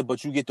was in there,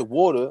 but you get the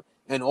water,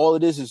 and all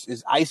it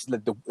is ice.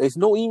 It's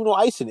even no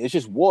ice in it. It's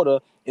just water,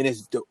 and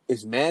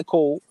it's mad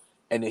cold.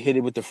 And they hit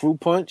it with the fruit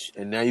punch,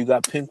 and now you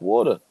got pink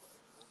water.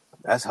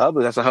 That's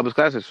Hubbard. That's a Hubbard's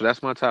classic. So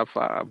that's my top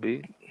 5,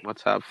 B. My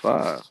top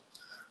 5.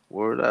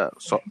 Word up.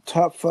 So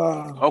top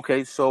 5.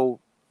 Okay, so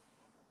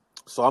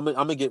I'm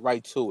gonna get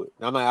right to it.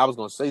 I was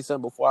gonna say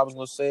something before I was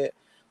gonna say it,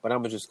 but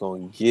I'm just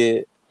gonna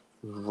get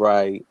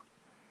right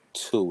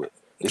to it.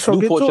 This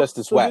New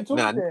Portchester's whack.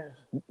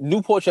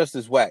 New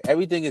Portchester's whack.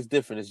 Everything is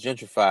different. It's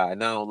gentrified,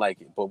 and I don't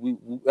like it. But we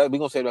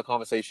gonna save that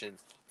conversation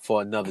for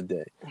another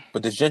day.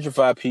 But the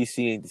gentrified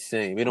PC ain't the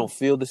same. It don't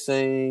feel the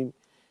same.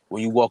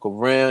 When you walk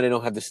around, they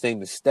don't have the same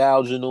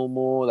nostalgia no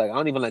more. Like I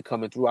don't even like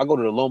coming through. I go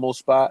to the Lomo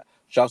spot.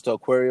 Shouts to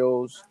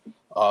Aquarios,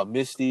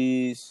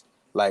 Misty's.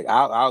 Like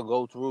I'll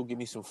go through, give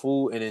me some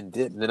food, and then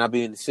dip, and then I'll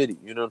be in the city.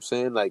 You know what I'm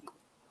saying? Like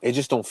it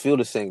just don't feel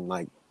the same.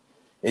 Like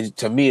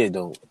to me, it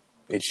don't.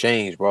 It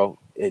changed, bro.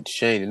 It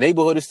changed. The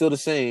neighborhood is still the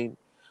same,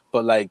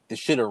 but like the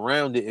shit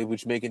around it,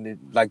 which making it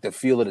like the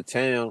feel of the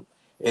town,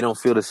 it don't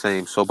feel the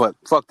same. So, but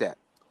fuck that.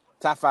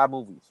 Top 5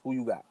 movies. Who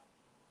you got?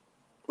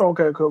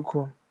 Okay,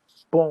 cool.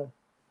 Boom.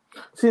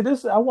 See,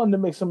 I wanted to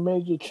make some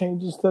major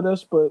changes to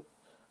this, but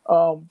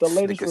the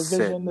latest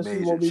revision, this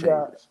is what we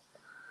got.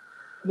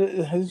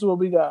 This is what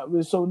we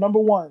got. So number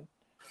 1.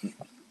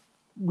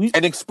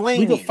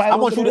 Explain these. I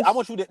want you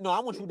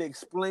to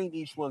explain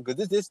each one,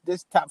 because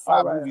this top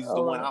 5 movies is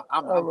the one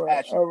I'm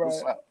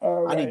passionate.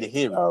 I need to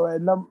hear it. All right.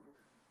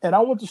 And I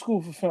went to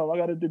school for film. I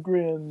got a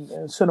degree in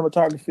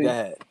cinematography.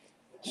 Yeah.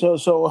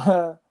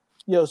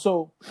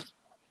 So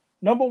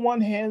number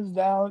 1, hands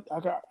down.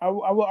 I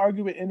will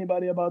argue with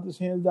anybody about this.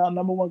 Hands down,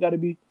 number 1 got to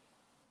be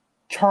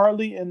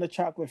Charlie and the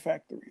Chocolate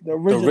Factory. The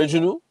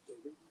original.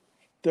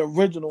 The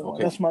original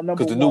one. That's my number 1.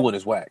 Because the new one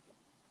is whack.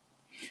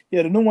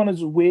 Yeah, the new one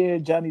is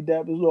weird. Johnny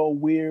Depp is a little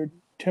weird.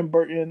 Tim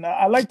Burton.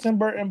 I like Tim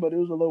Burton, but it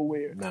was a little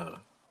weird.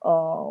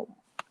 Nah.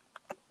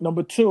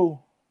 Number 2,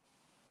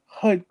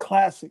 Hood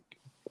Classic.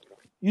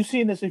 You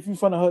seen this if you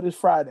from the hood? It's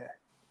Friday.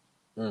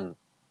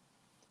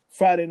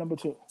 Friday, number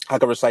 2. I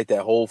can recite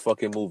that whole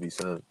fucking movie,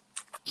 son.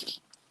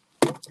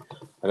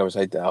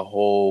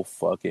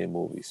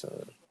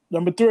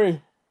 Number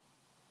 3,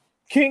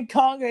 King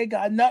Kong ain't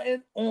got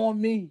nothing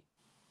on me.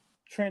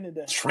 Training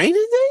Day.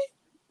 Training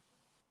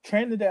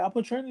Day. I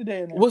put Training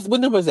Day in there. What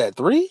number is that?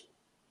 3?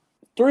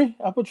 3.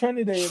 I put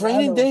Training Day in there.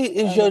 Training Day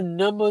is your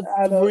number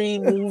 3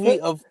 movie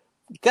of...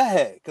 Go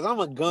ahead, because I'm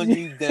going to gun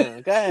you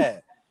down. Go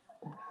ahead.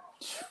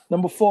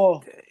 Number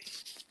 4,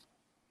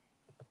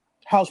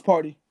 House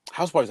Party.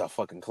 House Party's a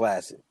fucking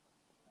classic.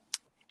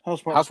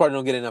 House Party. House Party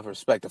don't get enough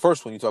respect. The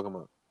first one you talking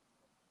about?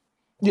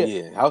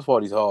 Yeah, House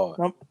Party's hard.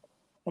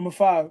 Number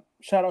 5.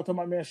 Shout out to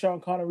my man Sean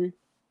Connery.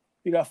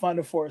 You got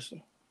Finding Forrester.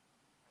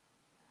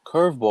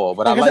 Curveball,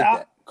 but I like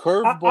that.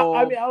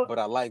 Curveball, but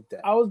I like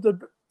that. I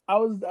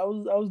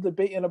was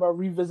debating about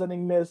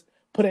revisiting this,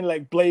 putting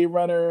like Blade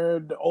Runner,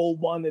 the old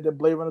one, and the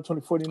Blade Runner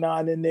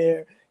 2049 in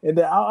there, and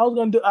then I was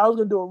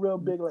gonna do a real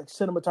big like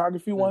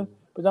cinematography one,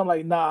 but I'm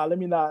like, nah, let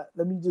me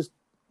just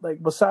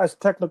like besides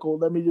technical,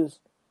 let me just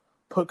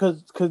put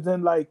because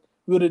then like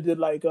we would have did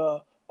like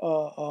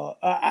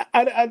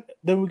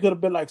then we could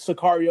have been like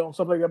Sicario and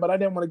stuff like that, but I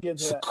didn't want to get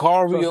into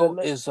Sicario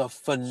that. Is a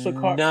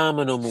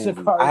phenomenal movie.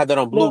 Sicario. I had that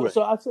on Blu-ray.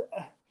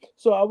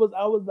 So I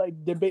was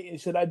like debating,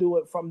 should I do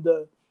it from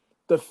the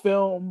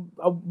film,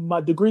 my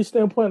degree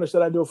standpoint, or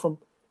should I do it from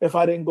if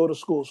I didn't go to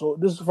school? So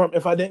this is from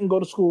if I didn't go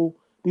to school.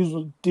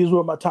 These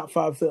were my top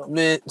 5 films.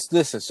 Man,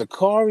 listen,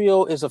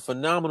 Sicario is a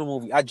phenomenal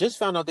movie. I just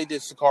found out they did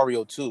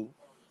Sicario 2.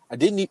 I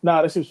didn't.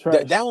 Nah, this is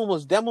trash. That one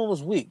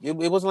was weak. It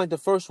wasn't like the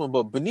first one,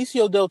 but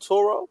Benicio del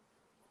Toro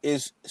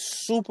is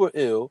super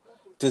ill.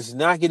 Does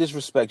not get his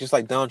respect. Just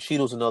like Don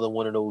Cheadle's another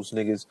one of those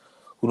niggas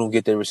who don't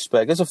get their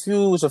respect. There's a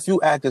few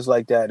actors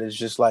like that. It's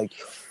just like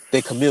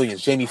they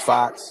chameleons. Jamie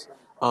Foxx,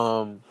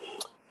 my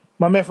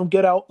man from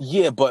Get Out.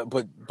 Yeah, but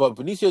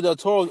Benicio del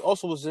Toro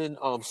also was in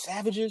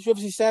Savages. You ever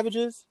see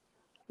Savages?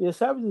 Yeah,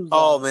 Savages.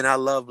 Oh man, I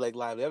love Blake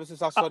Lively. Ever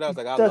since I saw that, I was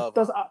like, I love.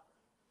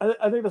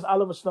 I think that's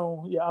Oliver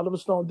Stone. Yeah, Oliver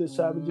Stone did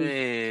Savages.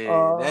 Man,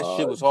 that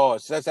shit was hard.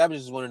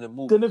 Savages is one of the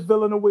movies. Dennis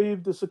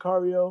Villeneuve did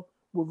Sicario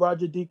with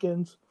Roger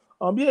Deakins.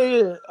 But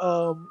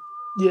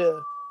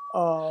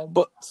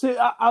see,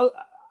 I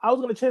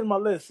was gonna change my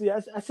list. See,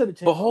 I should have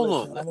changed. But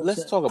hold on,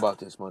 let's talk about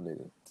this, my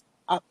nigga.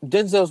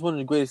 Denzel's one of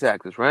the greatest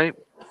actors, right?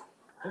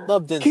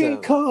 Love Denzel.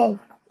 King Kong.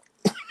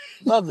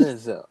 Love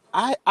Denzel.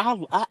 I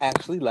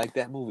actually like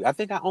that movie. I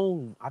think I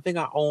own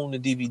the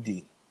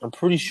DVD. I'm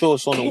pretty sure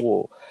it's on the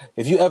wall.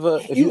 If you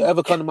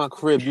ever come to my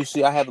crib, you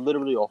see I have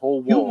literally a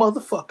whole wall. You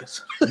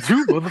motherfuckers.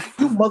 You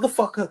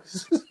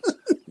motherfuckers.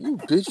 You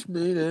bitch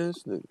made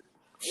ass nigga.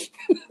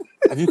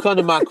 If you come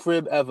to my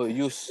crib ever,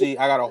 you'll see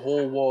I got a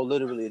whole wall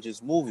literally of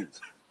just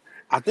movies.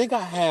 I think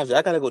I have it.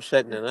 I gotta go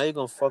check now. Now you're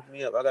gonna fuck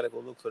me up. I gotta go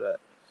look for that.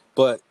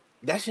 But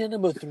that's your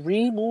number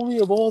 3 movie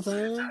of all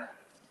time?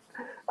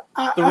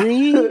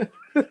 3?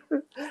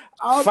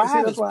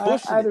 5 is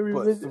pushing it,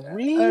 but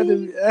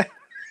 3?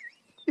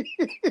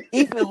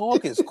 Ethan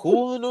Hawke is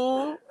cool and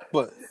all,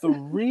 but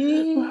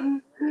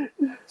 3?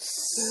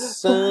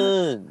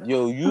 Son,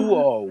 yo, you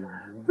are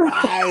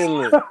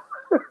violent.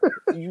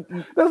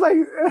 That's like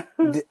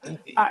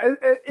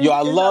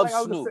I love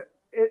Snoop.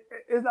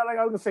 It's not like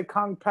I was gonna say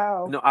Kong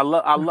Pao. No, I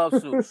love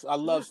Snoop. I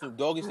love Snoop.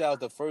 Doggy Style was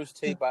the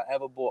first tape I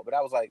ever bought, but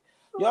I was like,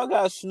 y'all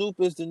got Snoop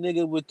as the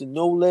nigga with the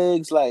no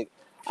legs. Like,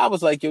 I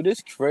was like, yo,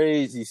 this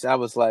crazy. So I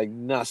was like,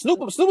 nah. Snoop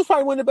was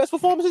probably one of the best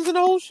performances in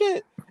the whole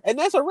shit, and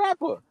that's a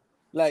rapper.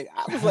 Like,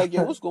 I was like,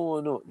 yo, what's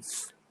going on?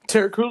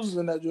 Terry Crews is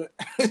in that joint.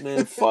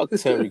 Man, fuck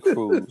Terry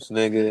Crews,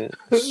 nigga.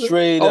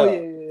 Straight up.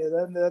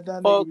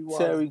 That fuck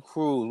Terry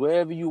Crews.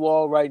 Wherever you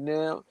are right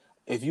now,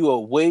 if you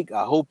awake,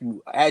 I hope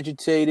you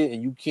agitated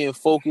and you can't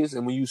focus.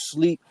 And when you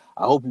sleep,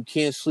 I hope you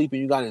can't sleep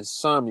and you got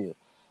insomnia.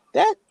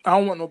 That I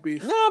don't want no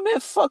beef. Nah, man,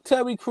 fuck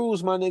Terry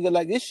Crews, my nigga.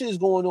 Like, this shit's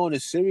going on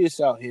is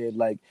serious out here.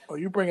 Like, oh,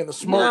 you bringing the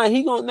smoke?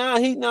 He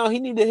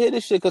need to hear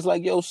this shit because,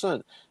 like, yo,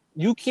 son,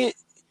 you can't.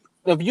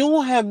 If you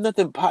don't have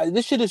nothing,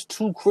 this shit is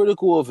too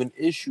critical of an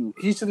issue.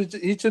 He should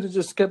have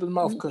just kept his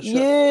mouth shut.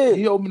 Yeah,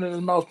 he opened his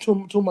mouth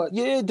too much.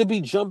 Yeah, to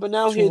be jumping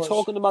out here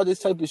talking about this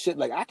type of shit,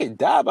 like I can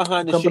die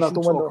behind the shit you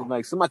talking.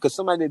 Like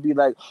somebody would be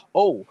like,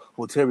 oh,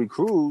 well, Terry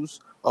Crews,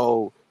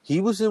 oh,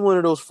 he was in one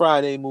of those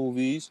Friday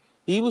movies.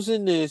 He was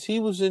in this. He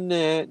was in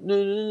that.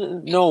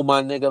 No,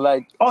 my nigga,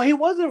 like, oh, he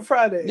was in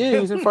Friday. Yeah, he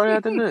was in Friday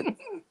After Night.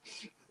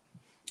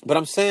 But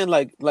I'm saying,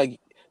 like.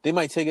 They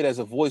might take it as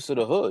a voice of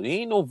the hood.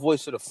 He ain't no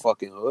voice of the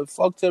fucking hood.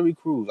 Fuck Terry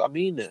Crews. I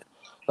mean that.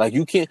 Like,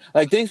 you can't...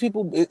 Like,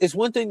 it's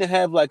one thing to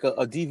have, like,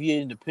 a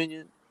deviating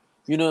opinion.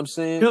 You know what I'm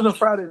saying? He was in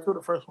Friday, too,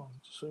 the first one,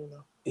 just so you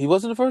know. He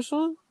was in the first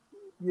one?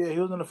 Yeah, he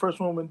was in the first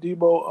one when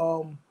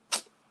Debo...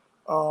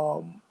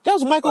 that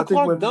was Michael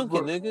Clark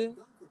Duncan, nigga.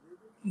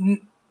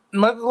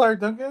 Michael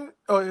Clark Duncan?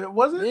 Oh, it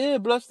wasn't? Yeah,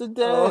 Bless the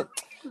Dead.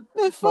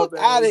 Man, fuck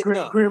out of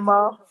it. Green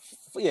Mile?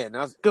 Yeah,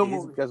 that's a good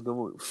movie.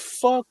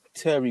 Fuck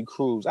Terry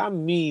Crews. I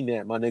mean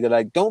that, my nigga.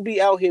 Like, don't be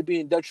out here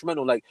being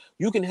detrimental. Like,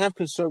 you can have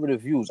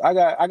conservative views. I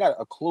got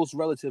a close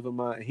relative of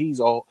mine.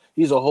 He's a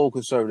whole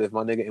conservative,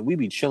 my nigga, and we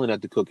be chilling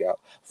at the cookout,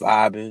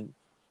 vibing.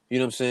 You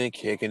know what I'm saying?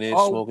 Kicking it,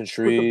 smoking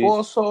trees. With the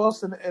ball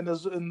sauce and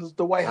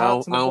the white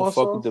hots and the ball sauce.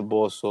 I don't fuck with the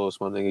ball sauce,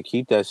 my nigga.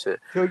 Keep that shit.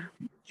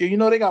 You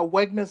know they got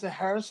Wegmans and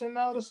Harrison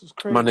now? This is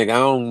crazy. My nigga, I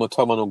don't want to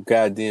talk about no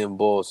goddamn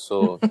ball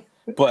sauce.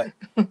 But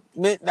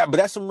man, but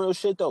that's some real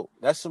shit though.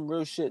 That's some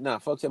real shit. Nah,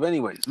 fuck that. But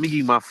anyway, let me give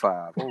you my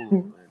 5. Hold on,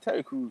 man.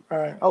 Terry Crews.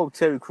 Right. I hope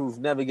Terry Crews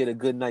never get a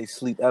good night's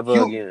sleep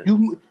ever again.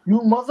 You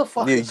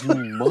motherfuckers. Yeah,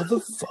 you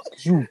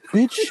motherfuckers. You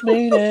bitch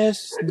made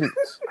ass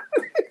niggas.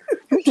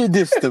 You did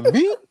this to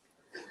me?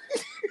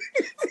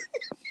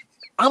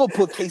 I'm gonna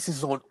put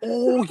cases on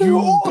all you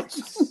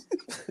bitches.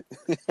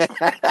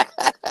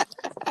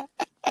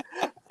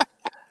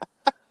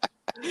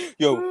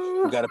 Yo,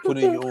 you gotta put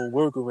in your own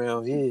work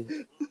around here.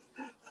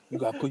 You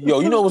gotta put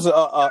you know what's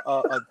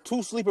a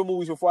 2 sleeper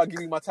movies before I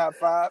give you my top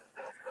 5?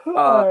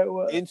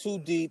 In Too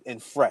Deep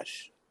and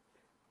Fresh.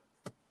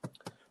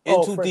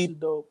 In Too Fresh Deep, is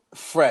dope.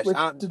 Fresh.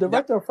 The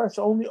director of Fresh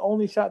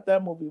only shot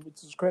that movie,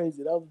 which is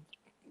crazy. That was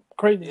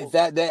crazy movie.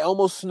 That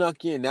almost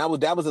snuck in. That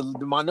was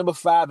my number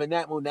 5 in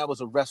that one. That was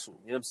a wrestle.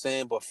 You know what I'm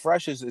saying? But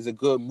Fresh is a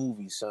good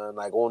movie, son.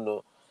 Like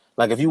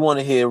if you want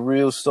to hear a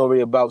real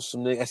story about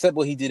some nigga, except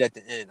what he did at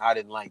the end, I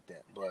didn't like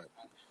that. But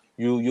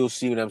you'll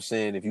see what I'm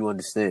saying if you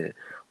understand.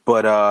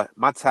 But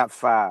my top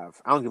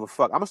 5, I don't give a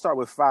fuck. I'm gonna start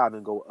with 5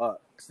 and go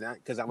up.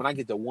 Because when I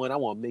get to 1, I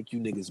want to make you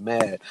niggas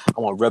mad. I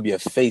want to rub your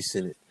face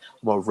in it.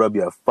 I'm gonna rub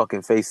your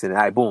fucking face in it.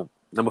 All right, boom.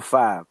 Number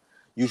 5,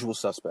 Usual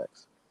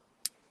Suspects.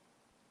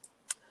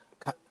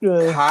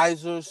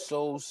 Kaiser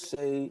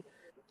Sose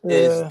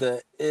is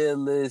the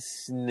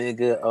illest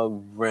nigga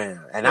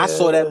around. And I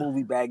saw that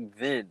movie back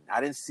then.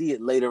 I didn't see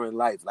it later in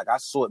life. Like, I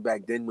saw it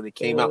back then when it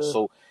came out.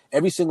 So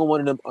every single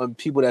one of them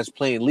people that's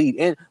playing lead,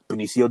 and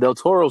Benicio del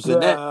Toro's in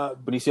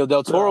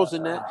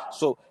that.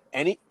 So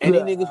any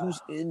nigga who's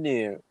in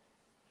there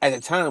at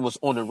the time was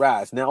on the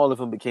rise. Now all of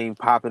them became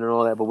popping and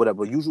all that, but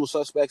whatever. Usual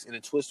Suspects and the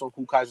twist on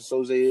who Kaiser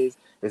Soze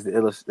is the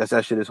illest.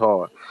 That shit is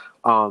hard.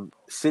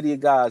 City of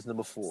God is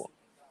number 4.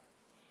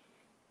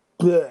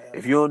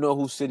 If you don't know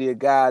who City of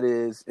God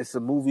is, it's a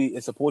movie.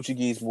 It's a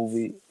Portuguese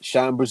movie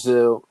shot in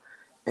Brazil,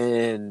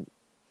 and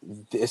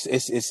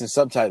it's in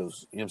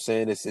subtitles. You know what I'm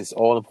saying? It's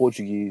all in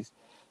Portuguese,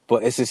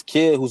 but it's this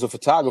kid who's a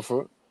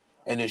photographer,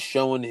 and it's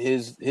showing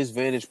his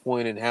vantage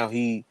point and how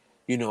he,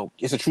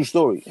 it's a true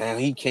story, and how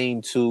he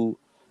came to,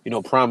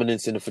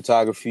 prominence in the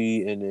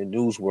photography and the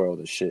news world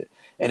and shit.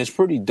 And it's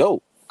pretty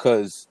dope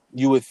because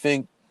you would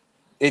think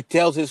it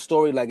tells his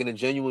story like in a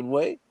genuine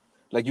way.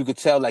 Like, you could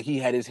tell, like, he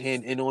had his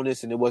hand in on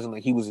this, and it wasn't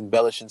like he was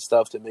embellishing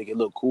stuff to make it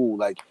look cool.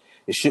 Like,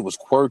 his shit was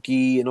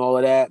quirky and all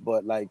of that,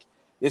 but, like,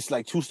 it's,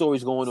 like, 2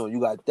 stories going on. You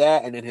got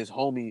that, and then his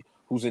homie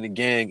who's in the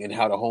gang, and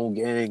how the whole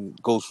gang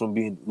goes from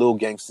being little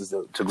gangsters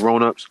to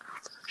grown-ups.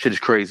 Shit is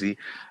crazy.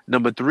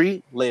 Number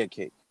 3, Layer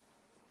Cake.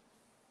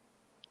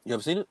 You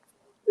ever seen it?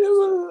 It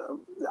was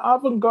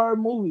avant-garde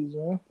movies,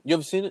 man. You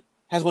ever seen it?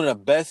 Has one of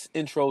the best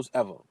intros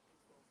ever.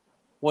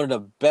 One of the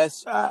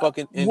best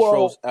fucking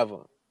intros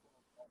ever.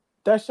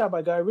 That's shot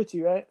by Guy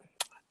Ritchie, right?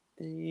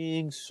 I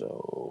think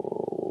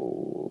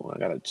so. I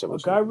gotta check.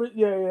 Guy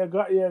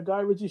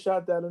Ritchie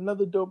shot that.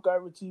 Another dope Guy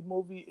Ritchie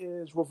movie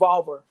is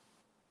Revolver.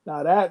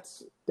 Now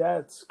that's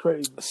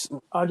crazy.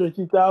 Andre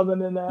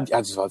 3000 in that.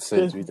 I just about to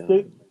say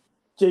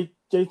 3000.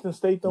 Jason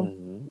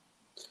Statham.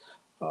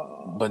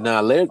 Mm-hmm. But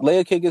nah,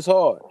 Layer Cake is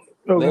hard.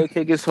 Okay. Layer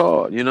Cake is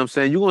hard. You know what I'm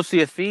saying? You're gonna see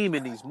a theme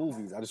in these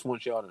movies. I just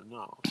want y'all to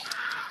know.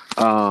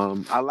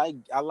 I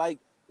like.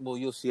 Well,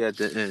 you'll see at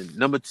the end.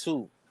 Number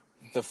 2.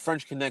 The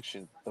French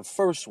Connection, the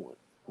first one,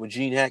 with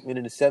Gene Hackman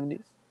in the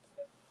 70s.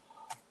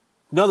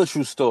 Another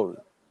true story.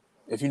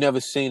 If you've never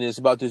seen it, it's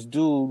about this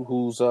dude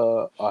who's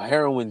a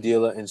heroin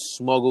dealer and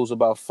smuggles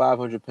about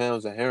 500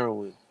 pounds of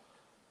heroin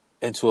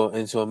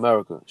into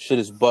America. Shit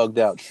is bugged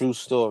out. True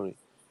story.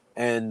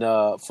 And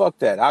fuck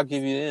that. I'll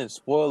give you the end.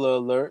 Spoiler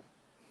alert.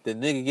 The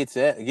nigga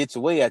gets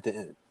away at the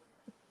end.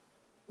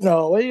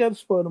 No, why you gotta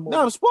spoil the movie?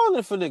 No, I'm spoiling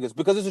it for niggas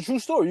because it's a true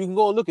story. You can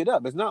go and look it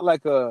up. It's not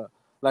like a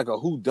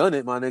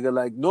whodunit, my nigga.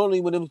 Like, normally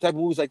when them type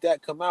of movies like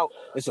that come out,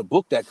 it's a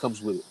book that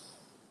comes with it.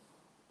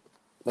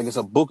 Like, it's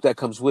a book that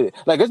comes with it.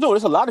 Like,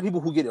 there's a lot of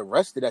people who get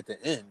arrested at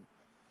the end,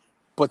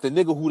 but the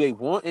nigga who they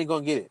want ain't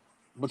gonna get it.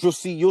 But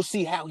you'll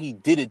see how he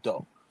did it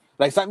though.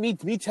 Like, it's like me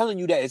telling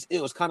you that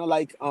it was kind of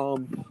like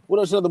what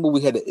else? Another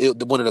movie had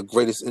one of the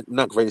greatest,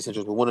 not greatest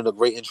intros, but one of the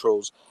great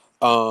intros.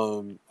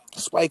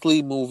 Spike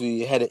Lee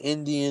movie. It had an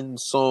Indian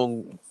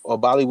song or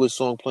Bollywood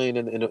song playing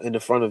in the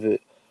front of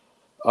it.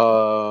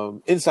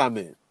 Inside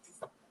Man.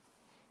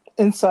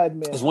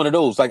 It's one of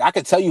those. Like, I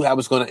could tell you how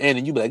it's going to end,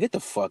 and you be like, "Get the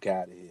fuck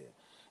out of here!"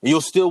 And you'll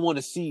still want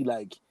to see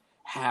like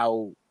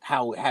how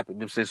it happened. You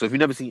know what I'm saying? So if you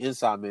never seen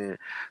Inside Man,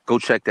 go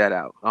check that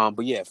out.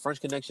 But yeah, French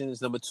Connection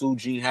is number 2.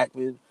 Gene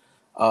Hackman,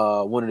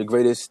 one of the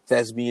greatest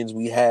thespians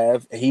we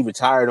have, and he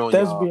retired on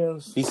y'all.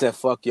 He said,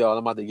 "Fuck y'all, I'm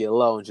about to get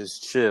low and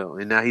just chill."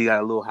 And now he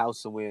got a little house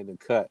somewhere in the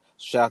cut.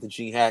 Shout out to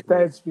Gene Hackman.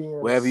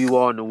 Thespians. Wherever you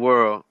are in the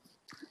world,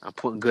 I'm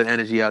putting good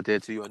energy out there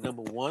to you. And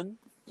number 1.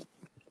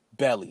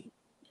 Belly.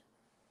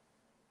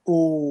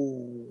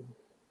 Ooh.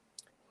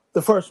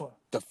 The first one.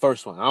 The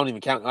first one. I don't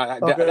even count.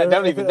 That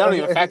don't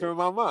even factor in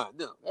my mind.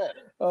 No.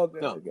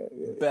 Okay.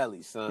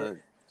 Belly, son.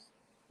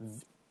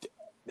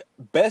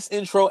 Best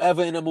intro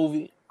ever in a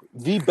movie.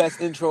 The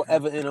best intro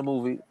ever in a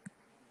movie.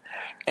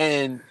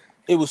 And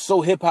it was so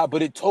hip hop,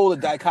 but it told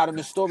a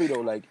dichotomous story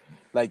though.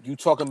 Like you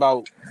talking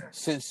about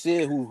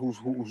Sincere,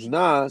 who's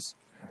Nas,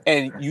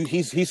 and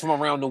he's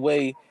from around the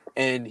way,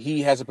 and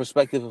he has a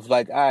perspective of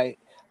like, all right,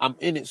 I'm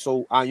in it,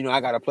 so I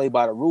got to play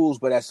by the rules.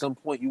 But at some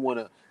point, you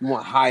want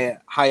higher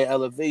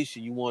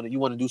elevation. You want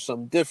to do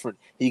something different.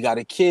 He got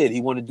a kid.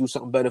 He want to do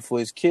something better for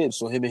his kid.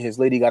 So him and his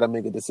lady got to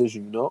make a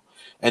decision,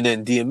 And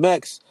then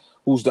DMX,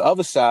 who's the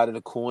other side of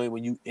the coin,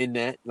 when you in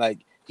that, like,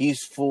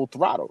 he's full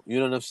throttle. You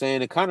know what I'm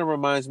saying? It kind of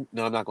reminds me.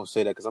 No, I'm not gonna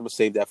say that because I'm gonna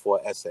save that for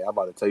an essay. I'm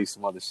about to tell you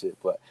some other shit,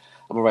 but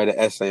I'm gonna write an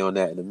essay on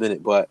that in a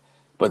minute. But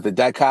the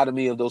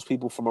dichotomy of those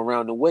people from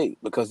around the way,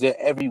 because they're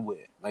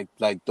everywhere.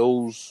 Like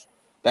those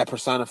that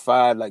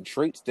personified like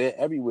traits, they're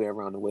everywhere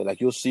around the way.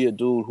 Like you'll see a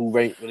dude who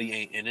really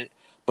ain't in it,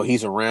 but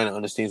he's around and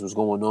understands what's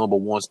going on, but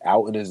wants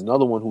out. And there's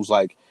another one who's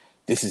like,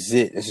 this is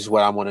it. This is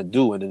what I want to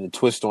do. And then the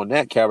twist on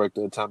that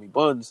character, Tommy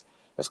Buns,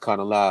 that's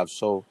kind of live.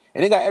 So,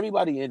 and they got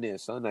everybody in there,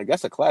 son. Like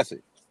that's a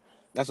classic.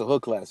 That's a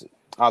hood classic.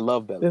 I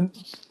love Belly. Then,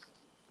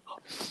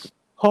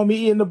 homie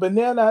eating the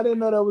banana. I didn't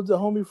know that was the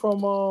homie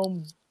from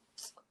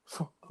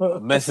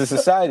Menace to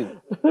Society.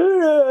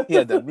 He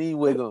had that mean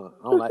wig on.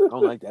 I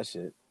don't like that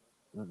shit.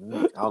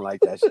 I don't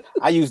like that shit.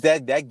 I use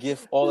that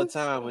gif all the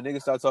time when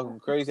niggas start talking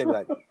crazy. They be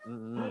like,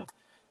 I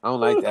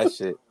don't like that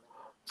shit.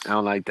 I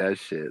don't like that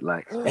shit.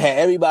 Like it had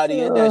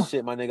everybody in that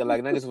shit, my nigga.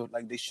 Like niggas was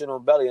like they shit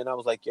on Belly, and I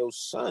was like, yo,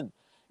 son,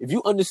 if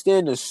you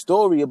understand the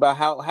story about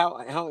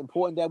how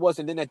important that was,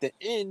 and then at the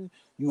end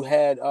you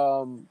had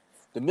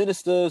the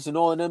ministers and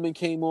all of them and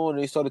came on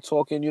and they started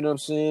talking. You know what I'm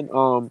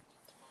saying?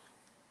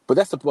 But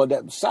that's that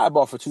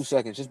sidebar for 2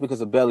 seconds, just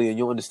because of Belly, and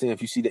you'll understand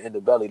if you see the end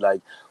of Belly.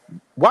 Like,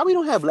 why we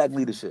don't have black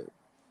leadership?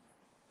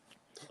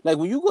 Like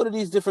when you go to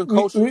these different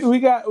cultures, we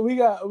got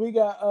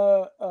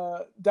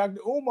Dr.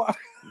 Umar.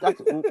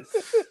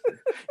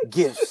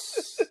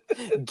 Gifts,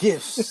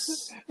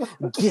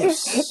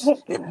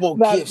 and more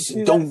gifts,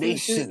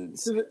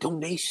 donations. See,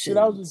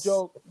 that was a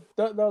joke.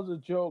 That was a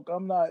joke.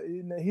 I'm not.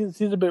 He's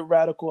a bit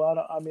radical.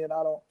 I mean,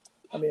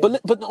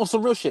 But on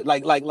some real shit,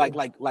 like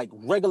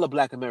regular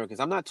Black Americans.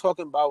 I'm not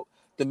talking about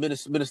the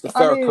Minister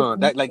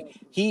Farrakhan. That like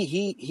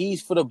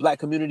he's for the Black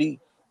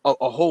community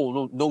a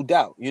whole, no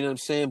doubt. You know what I'm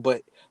saying?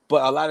 But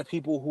a lot of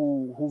people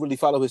who really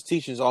follow his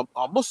teachings are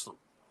Muslim.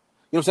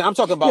 You know what I'm saying? I'm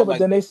talking about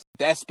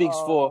that speaks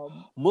for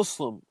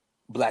Muslim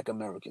Black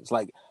Americans.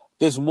 Like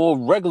there's more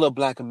regular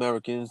Black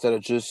Americans that are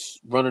just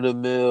run of the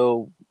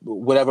mill,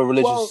 whatever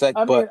religious sect.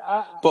 But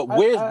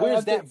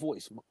where's that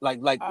voice?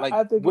 Like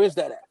where's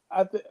that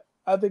at?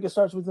 I think it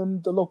starts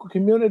within the local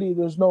community.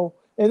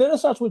 And then it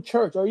starts with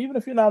church, or even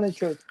if you're not in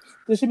church,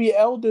 there should be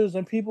elders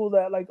and people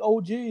that like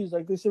OGs.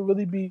 Like OGs should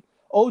really be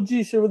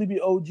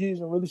OGs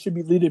and really should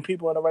be leading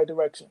people in the right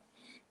direction.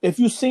 If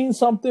you've seen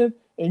something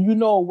and you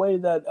know a way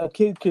that a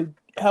kid could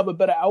have a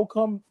better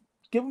outcome,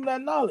 give them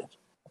that knowledge.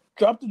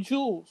 Drop the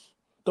jewels.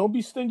 Don't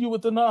be stingy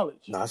with the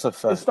knowledge. No, that's a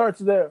fact. It starts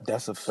there.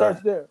 That's a fact. It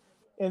starts there.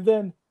 And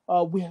then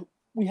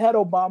we had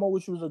Obama,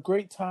 which was a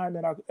great time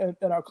in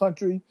our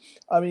country.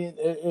 I mean,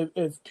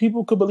 if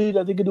people could believe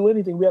that they could do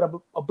anything, we had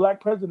a Black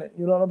president.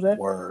 You know what I'm saying?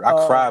 Word.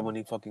 I cried when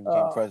he fucking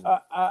became president.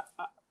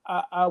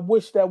 I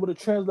wish that would have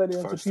translated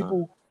into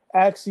people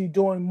actually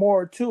doing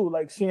more too,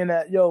 like seeing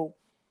that,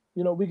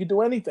 we could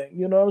do anything.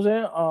 You know what I'm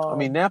saying? I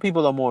mean, now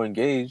people are more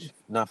engaged,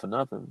 not for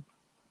nothing.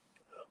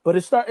 But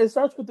it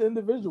starts with the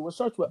individual. It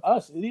starts with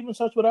us. It even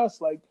starts with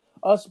us, like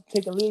us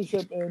taking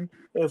leadership. And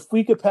if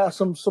we could pass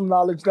some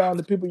knowledge down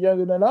to people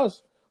younger than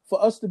us,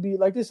 for us to be,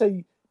 like they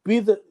say,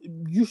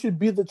 you should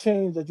be the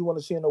change that you want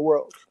to see in the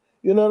world.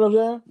 You know what I'm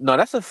saying? No,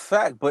 that's a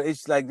fact. But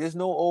it's like there's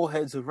no old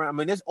heads around. I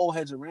mean, there's old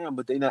heads around,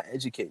 but they're not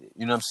educated.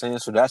 You know what I'm saying?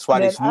 So that's why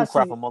this new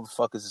crop of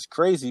motherfuckers is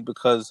crazy,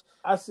 because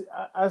I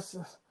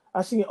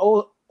seen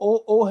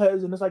old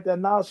heads, and it's like that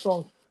Nas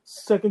song,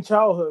 Second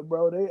Childhood,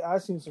 bro. I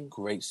seen some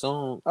great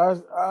song.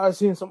 I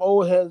seen some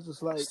old heads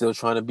just like still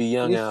trying to be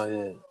young out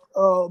here.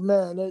 Oh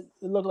man, it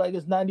looked like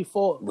it's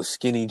 94 with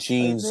skinny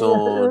jeans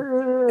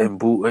on and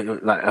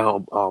boot like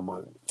oh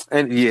my.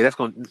 And yeah, that's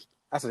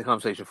a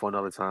conversation for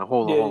another time.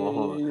 Hold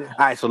on. Yeah. All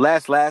right, so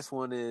last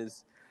one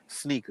is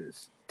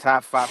sneakers.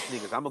 Top 5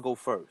 sneakers. I'm gonna go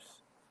first.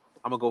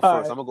 Right. I'm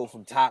gonna go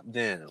from top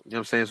down. You know what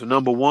I'm saying? So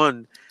number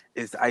 1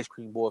 is the ice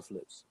cream board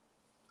flips.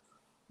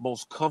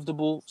 Most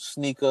comfortable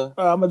sneaker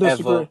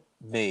ever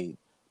made.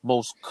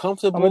 Most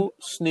comfortable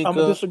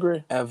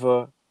sneaker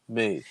ever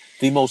made.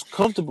 The most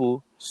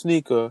comfortable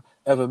sneaker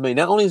ever made.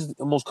 Not only is it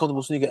the most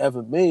comfortable sneaker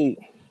ever made,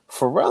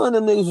 Pharrell and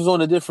them niggas was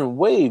on a different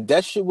wave.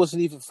 That shit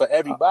wasn't even for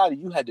everybody.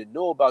 You had to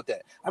know about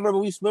that. I remember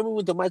we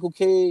went to Michael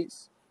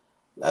K's.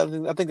 I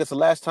think that's the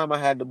last time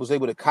I was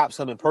able to cop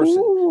some in person.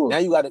 Ooh. Now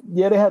you got to.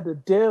 Yeah, they had the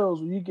deals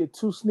where you get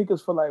 2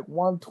 sneakers for like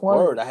 $120.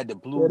 Word, I had the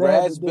blue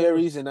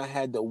raspberries and I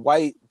had the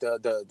white,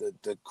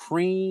 the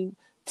cream,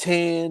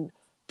 tan,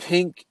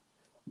 pink,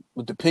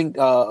 with the pink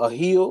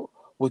heel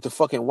with the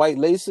fucking white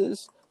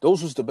laces.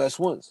 Those was the best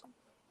ones.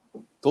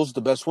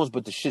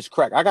 But the shit's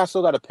crack.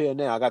 Still got a pair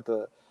now. I got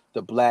the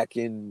black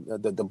and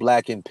the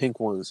black and pink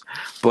ones,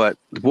 but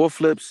the board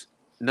flips.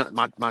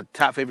 My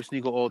top favorite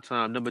sneaker all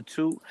time. Number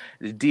 2,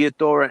 the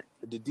Diadora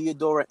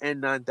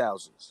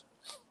N9000s.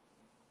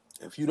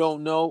 If you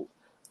don't know,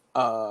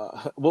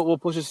 what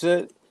Pusha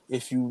said,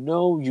 if you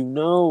know, you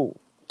know.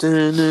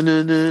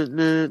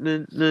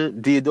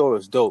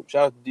 Deodora's dope.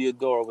 Shout out to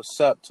Deodora. What's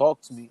up?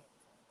 Talk to me.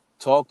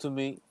 Talk to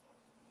me.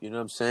 You know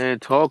what I'm saying?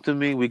 Talk to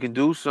me. We can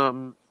do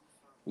something.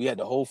 We had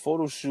the whole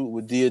photo shoot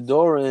with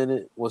Deodora in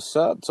it. What's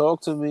up?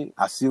 Talk to me.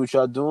 I see what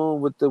y'all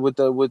doing with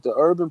the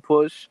urban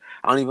push.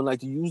 I don't even like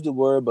to use the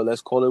word, but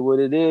let's call it what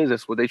it is.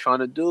 That's what they trying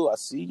to do. I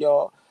see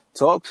y'all.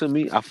 Talk to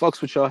me. I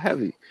fucks with y'all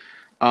heavy.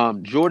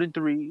 Jordan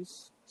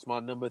 3s. It's my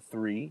number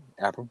 3.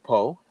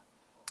 Apropos.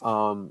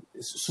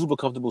 It's a super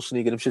comfortable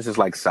sneaker. Them shits is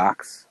like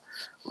socks.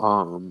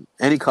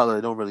 Any color,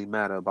 it don't really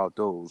matter about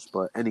those,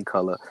 but any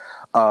color.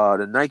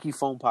 The Nike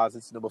foam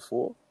posits, number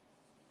 4.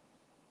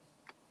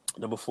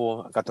 Number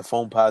 4, I got the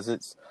foam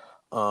posits.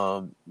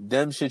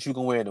 Them shit you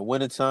can wear in the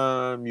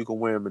wintertime. You can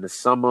wear them in the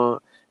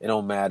summer. It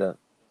don't matter.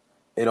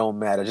 It don't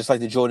matter. Just like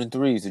the Jordan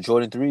 3s. The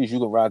Jordan 3s, you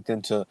can rock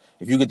them to,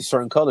 if you get the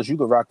certain colors, you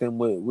can rock them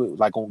with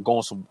like going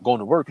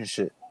to work and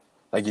shit.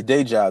 Like your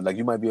day job. Like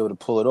you might be able to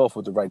pull it off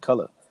with the right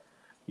color.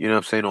 You know what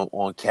I'm saying?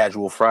 On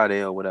casual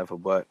Friday or whatever.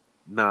 But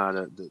nah,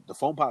 the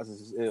foam posits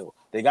is ill.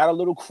 They got a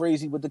little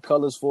crazy with the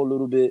colors for a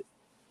little bit.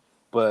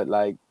 But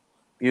like,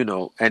 you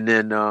know, and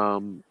then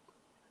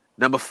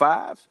number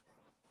 5,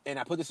 and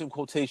I put this in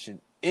quotation,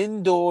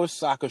 indoor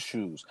soccer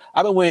shoes.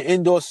 I've been wearing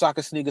indoor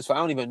soccer sneakers for I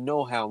don't even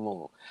know how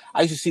long.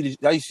 I used to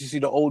see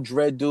the old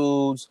dread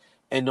dudes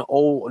and the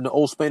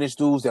old Spanish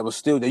dudes that was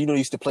still that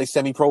used to play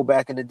semi-pro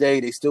back in the day.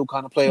 They still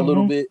kind of play a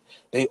little bit.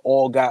 They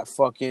all got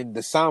fucking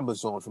the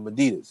Sambas on from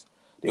Adidas.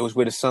 They always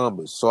wear the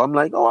Sambas. So I'm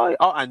like,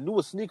 I knew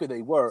a sneaker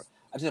they were.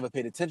 I just never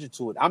paid attention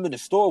to it. I'm in the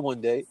store one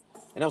day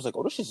and I was like,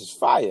 oh, this shit is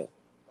fire.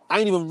 I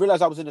didn't even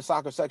realize I was in the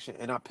soccer section,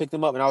 and I picked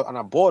them up, and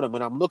I bought them,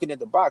 and I'm looking at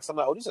the box. I'm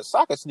like, oh, this is a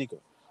soccer sneaker.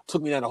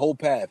 Took me down the whole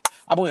path.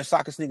 I've been wearing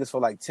soccer sneakers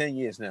for like 10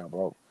 years now,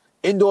 bro.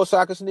 Indoor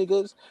soccer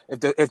sneakers.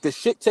 If the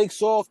shit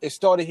takes off, it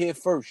started here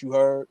first, you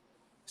heard?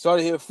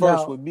 Started here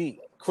first with me.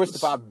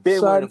 Christopher, I've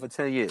been wearing them for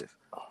 10 years.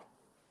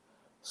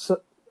 So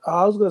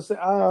I was gonna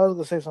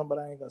say something, but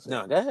I ain't gonna say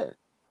No, go ahead.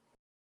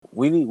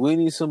 We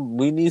need some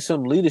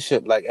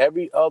leadership. Like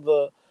every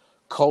other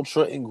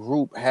culture and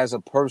group has a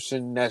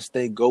person that's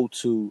they go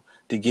to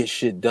get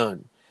shit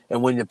done.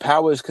 And when the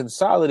power is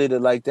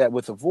consolidated like that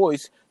with a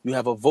voice, you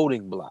have a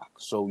voting block.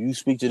 So you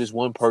speak to this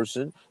one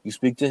person, you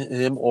speak to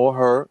him or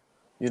her,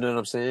 you know what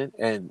I'm saying?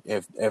 And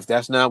if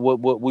that's not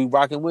what we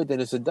rocking with, then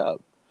it's a dub.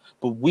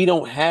 But we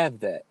don't have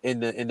that in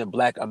the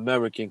Black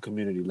American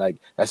community. Like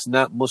that's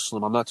not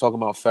Muslim. I'm not talking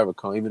about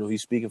Farrakhan, even though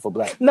he's speaking for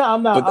Black. No,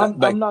 I'm not.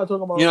 But I'm not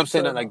talking about. You know what I'm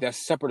saying? Like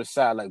that's separate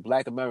aside. Like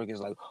Black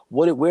Americans, like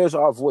where's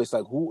our voice?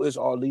 Like who is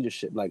our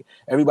leadership? Like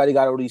everybody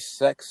got all these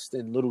sex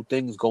and little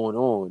things going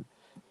on,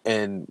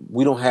 and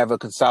we don't have a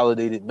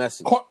consolidated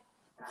message.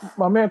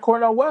 My man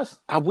Cornel West.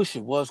 I wish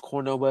it was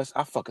Cornel West.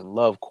 I fucking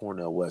love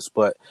Cornel West,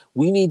 but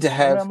we need to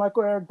have. My man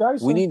Michael Eric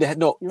Dyson. We need to have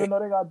even though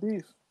they got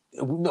beef.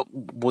 No,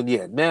 well,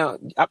 yeah. Now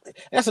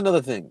that's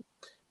another thing.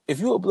 If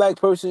you're a black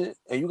person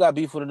and you got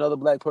beef with another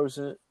black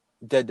person,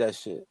 dead that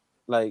shit.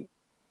 Like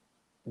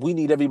we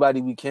need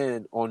everybody we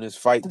can on this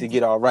fight to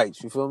get our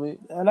rights. You feel me?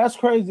 And that's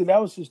crazy.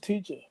 That was his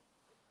teacher,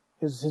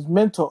 his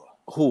mentor.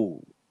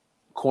 Who?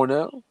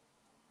 Cornel?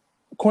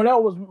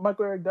 Cornel was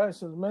Michael Eric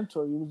Dyson's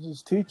mentor. He was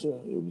his teacher.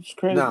 It was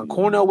crazy. Nah,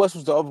 Cornel West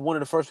was one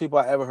of the first people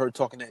I ever heard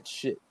talking that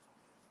shit.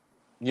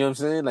 You know what I'm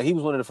saying? Like he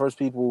was one of the first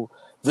people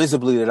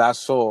visibly that I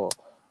saw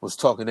was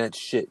talking that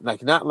shit.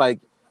 Like not like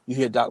you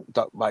hear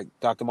like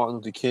Dr. Martin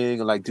Luther King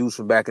and like dudes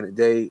from back in the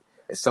day,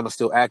 and some are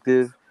still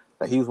active.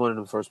 Like he was one of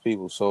the first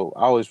people. So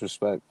I always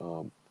respect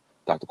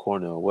Dr.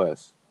 Cornel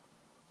West.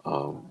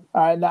 All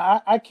right,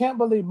 now I can't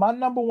believe my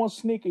number one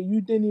sneaker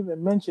you didn't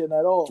even mention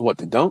at all. What,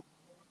 the Dunk?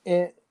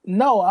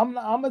 No, I'm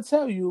gonna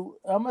tell you.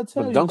 But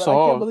Dunks I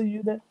are can't believe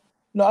you didn't.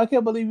 No, I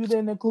can't believe you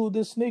didn't include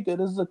this sneaker.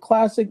 This is a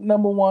classic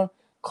number one,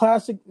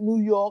 classic New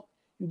York.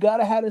 You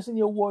gotta have this in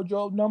your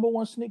wardrobe. Number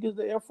one sneaker is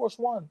the Air Force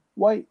One,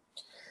 white.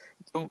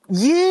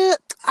 Yeah,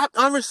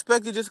 I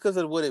respect it just because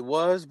of what it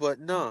was, but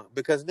no,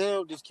 because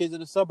now just kids in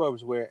the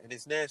suburbs wear it, and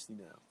it's nasty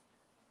now.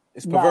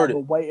 It's perverted.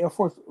 But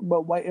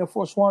white Air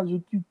Force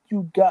Ones,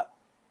 you got.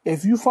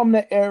 If you from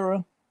the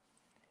era,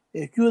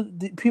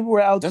 people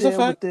were out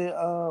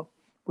there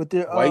with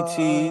their white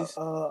tees,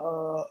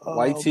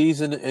 white tees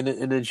and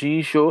the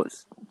jean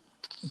shorts.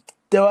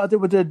 They were out there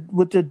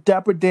with their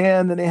Dapper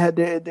Dan, and they had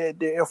their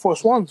Air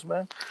Force Ones,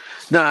 man.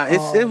 Nah,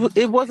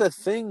 it was a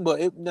thing, but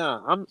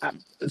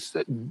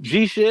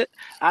G shit.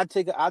 I'd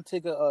take a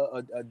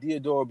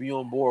Deodora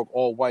Bjorn Borg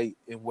all white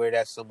and wear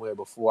that somewhere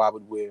before I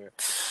would wear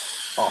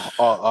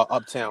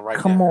Uptown right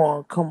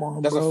now. Come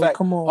on, that's bro. a fact.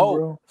 Come on,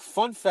 bro.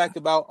 Fun fact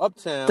about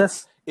Uptown: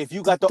 that's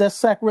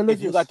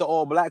sacrilegious. If you got the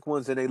all black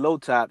ones and they low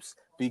tops,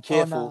 be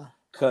careful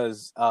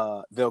because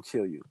they'll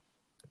kill you.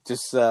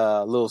 Just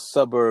a little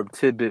suburb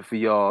tidbit for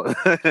y'all.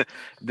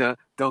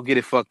 Don't get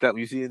it fucked up.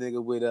 You see a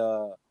nigga with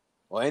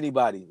or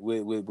anybody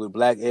with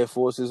black Air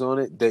Forces on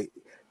it,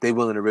 they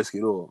willing to risk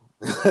it all.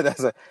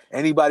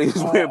 Anybody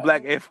who's wearing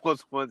black Air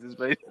Force Ones is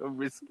ready to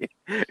risk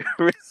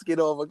it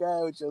all. But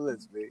guy with your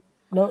list, man.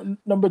 No,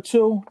 number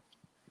 2,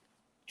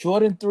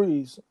 Jordan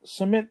 3s,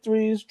 cement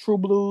 3s, True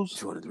Blues.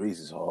 Jordan 3s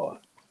is hard.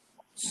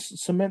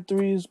 cement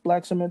threes,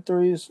 black cement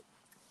threes.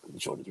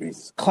 Jordan 3s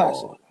is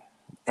classic. Hard.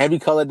 Every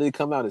color that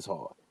come out is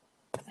hard.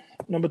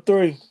 Number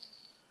 3,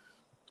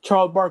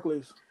 Charles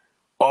Barkley's.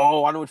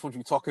 Oh, I know which ones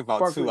you're talking about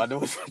Barkley's. too. I know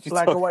which ones you're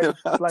talking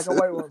about. Black and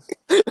white ones.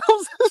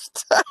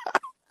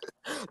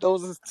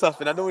 Those is tough,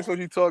 and I know which ones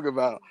you're talking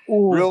about.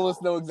 Ooh. Real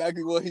ones know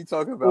exactly what he's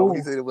talking about when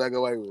he say the black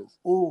and white ones.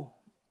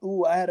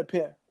 Ooh, I had a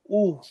pair.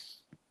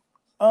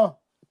 I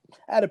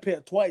had a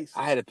pair twice.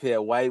 I had a pair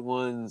of white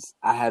ones.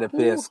 I had a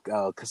pair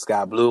of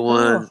sky blue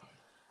ones.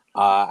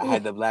 I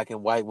had the black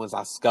and white ones.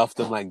 I scuffed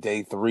them like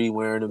day 3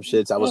 wearing them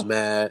shits. I was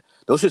mad.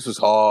 Those shits was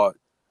hard.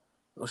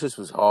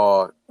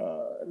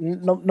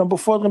 Number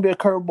 4 is going to be a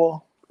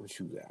curveball. What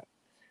you got?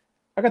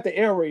 I got the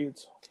Air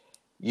Raids.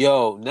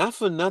 Yo, not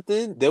for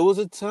nothing. There was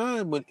a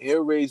time when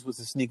Air Raids was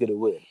a sneaker to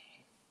wear.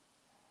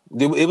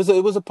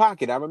 It was a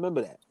pocket. I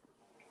remember that.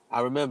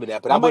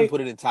 But I wouldn't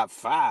put it in top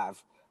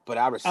 5. But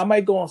I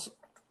might go on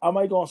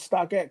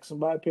StockX and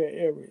buy a pair of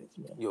Air Raids,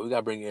 man. Yo, we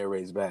gotta bring Air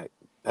Raids back.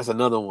 That's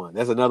another one.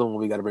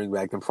 We gotta bring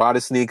back. Them Prada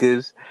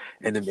sneakers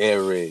and them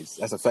Air Raids.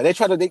 That's a fact. They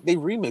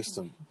remixed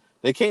them.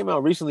 They came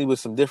out recently with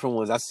some different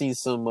ones. I seen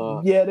some.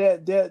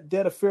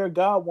 They're a Fear of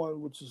God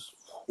one, which is.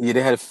 Yeah,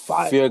 they had a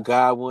Fear of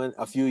God one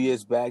a few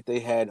years back. They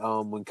had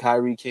when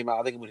Kyrie came out,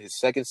 I think with his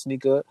second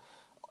sneaker,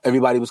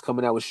 everybody was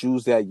coming out with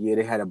shoes that year.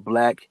 They had a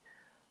black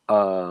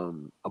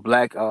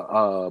Black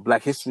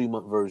History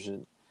Month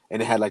version,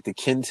 and it had like the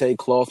kente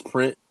cloth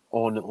print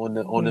on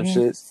them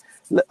shits,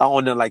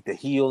 on the like the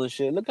heel and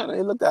shit. It looked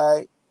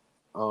alright.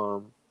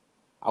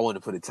 I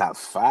wouldn't put it top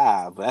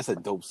 5, but that's a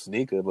dope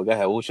sneaker. But go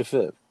ahead, what's your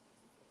 5th?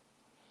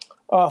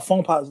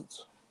 Foam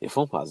posits. Yeah,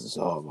 foam posits.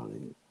 Oh my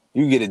nigga.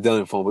 You can get it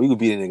done in foam, but you could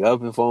beat a nigga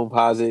up in foam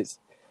posits.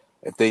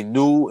 If they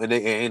new and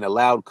they ain't a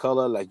loud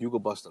color, like you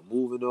could bust a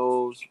move in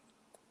those.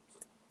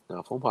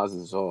 Now, foam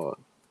posits is hard.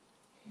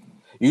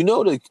 You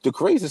know the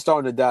craze is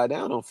starting to die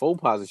down on foam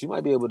posits. You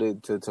might be able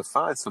to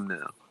find some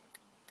now.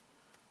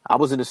 I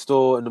was in the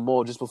store in the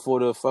mall just before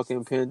the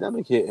fucking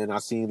pandemic hit, and I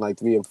seen like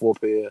 3 or 4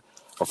 pair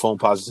of foam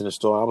posits in the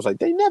store. I was like,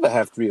 they never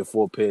have 3 or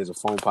 4 pairs of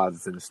foam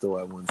posits in the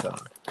store at one time.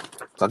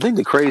 So I think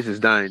the craze is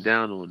dying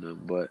down on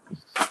them, but.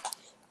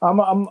 I'm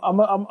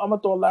gonna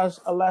throw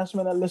a last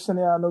minute listen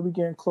in. I know we're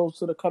getting close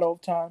to the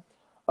cutoff time.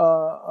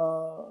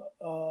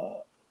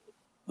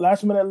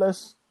 Last minute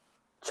list.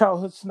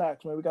 Childhood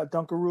snacks, man. We got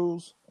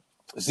Dunkaroos.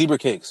 Zebra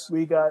cakes.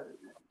 We got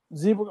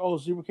zebra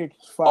cakes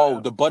is fire. Oh,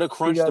 the butter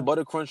crunch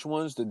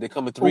ones. They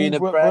come in 3 in the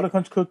pack. Butter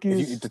crunch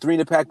cookies. The 3 in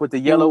the pack with the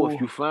yellow. If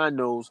you find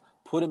those,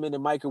 put them in the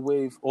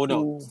microwave. Oh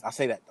no, I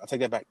say that. I'll take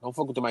that back. Don't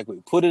fuck with the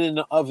microwave. Put it in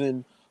the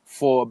oven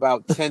for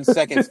about 10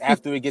 seconds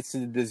after it gets to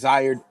the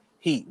desired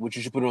heat, which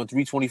you should put it on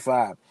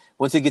 325.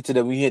 Once it gets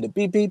to we hear the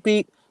beep beep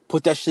beep.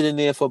 Put that shit in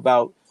there for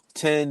about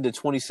 10 to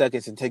 20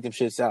 seconds and take them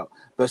shits out.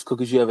 Best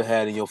cookies you ever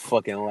had in your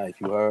fucking life.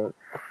 You heard?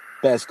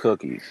 Best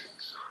cookies.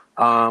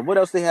 What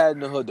else they had in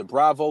the hood? The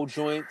Bravo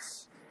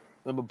joints.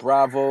 Remember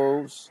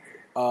Bravos?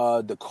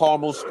 The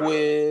caramel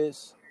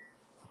squares.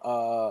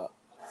 I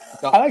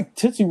like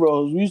Tootsie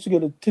Rolls. We used to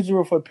get a Tootsie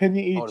Roll for a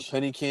penny each. Oh, the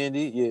penny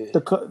candy, yeah.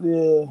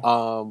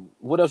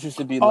 What else used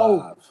to be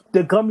live?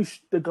 The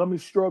gummy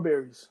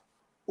strawberries.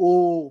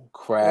 Oh,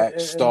 crack,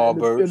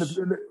 Starburst,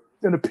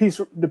 and the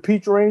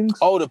peach rings.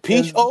 Oh, the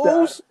peach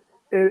O's,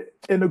 and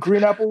the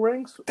green apple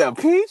rings. The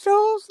peach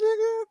O's,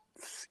 nigga.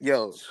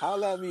 Yo,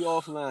 holla at me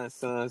offline,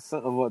 son.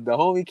 Something. The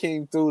homie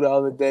came through the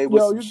other day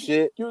with some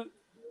shit. You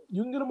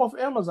can get them off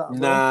Amazon.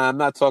 Bro. Nah, I'm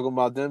not talking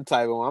about them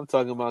type of. I'm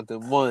talking about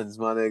them ones,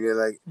 my nigga.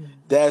 Like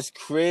that's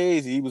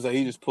crazy. He was like,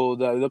 he just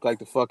pulled up. He looked like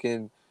the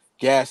fucking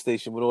gas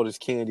station with all this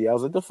candy. I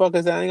was like, the fuck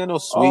is that? I ain't got no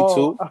sweet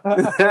tooth.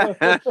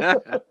 I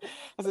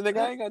said, nigga,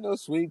 I ain't got no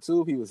sweet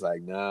tooth. He was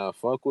like, nah,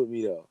 fuck with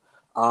me though.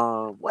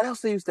 What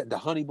else they used to? The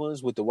honey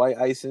buns with the white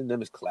icing.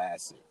 Them is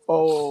classic.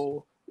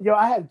 Oh. Yo,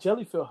 I had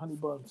jelly-filled honey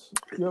buns.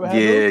 You ever had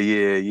those?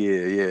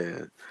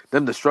 Yeah.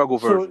 Them the struggle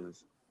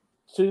versions.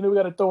 So you know we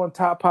got to throw in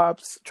Top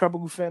Pops,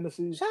 Tropical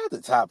Fantasies. Shout out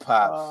to Top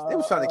Pops. They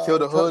was trying to kill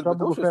the hood, but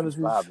those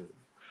was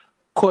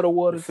Quarter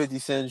Waters. 50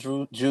 cent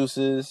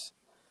juices.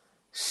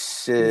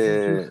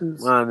 Shit.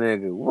 My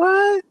nigga.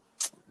 What?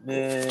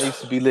 Man, it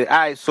used to be lit. All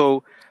right,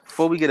 so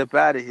before we get up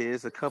out of here,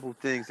 there's a couple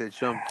things that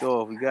jumped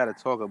off. We got to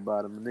talk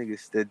about them. The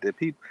niggas, the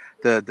people,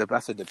 I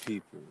said the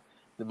people.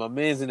 My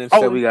mans in them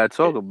said we got to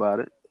talk about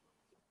it.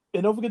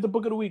 And don't forget the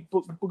book of the week.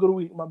 Book of the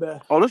week, my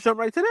bad. Oh, let's jump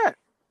right to that.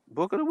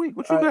 Book of the week.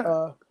 What you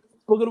got?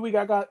 Book of the week,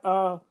 I got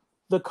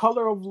The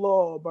Color of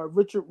Law by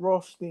Richard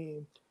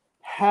Rothstein.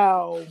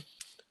 How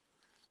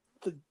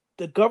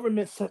the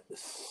government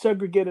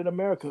segregated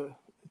America.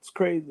 It's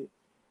crazy.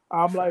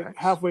 I'm like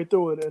halfway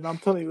through it, and I'm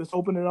telling you, it's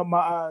opening up my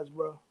eyes,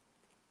 bro.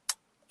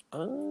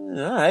 All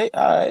right.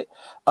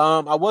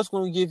 I was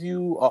going to give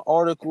you an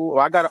article,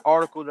 or I got an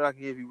article that I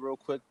can give you real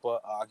quick,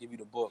 but I'll give you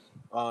the book.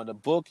 The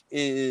book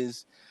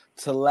is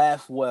To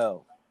Laugh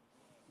Well.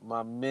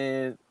 My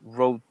man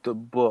wrote the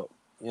book.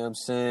 You know what I'm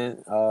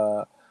saying?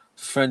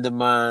 Friend of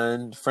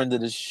mine, friend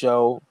of the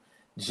show,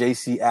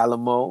 JC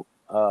Alamo.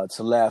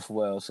 To Laugh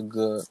Well. It's a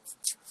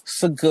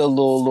It's a good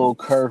little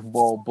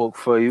curveball book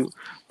for you.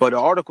 But the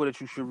article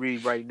that you should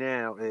read right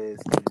now is,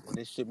 and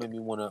this shit made me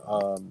want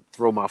to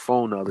throw my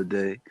phone the other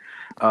day.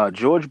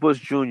 George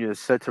Bush Jr. is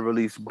set to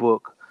release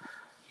book.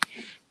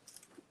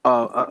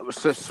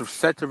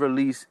 Set to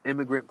release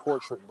immigrant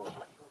portrait book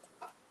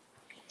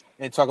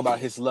and talk about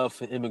his love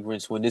for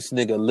immigrants when this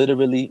nigga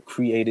literally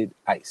created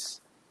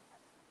ICE.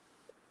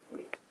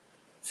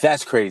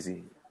 That's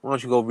crazy. Why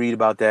don't you go read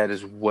about that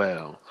as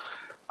well?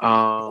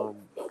 But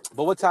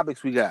what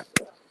topics we got?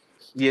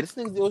 Yeah, this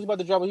nigga was about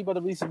to drop. He about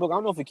to release a book. I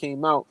don't know if it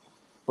came out,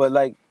 but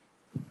like,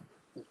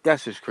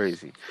 that's just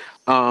crazy.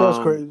 That's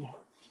crazy.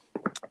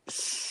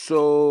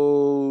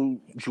 So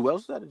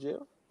Joel's out of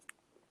jail.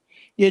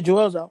 Yeah,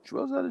 Joel's out.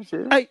 Joel's out of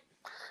jail. Hey,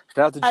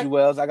 shout out to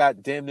Joel's. I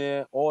got damn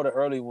near all the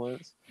early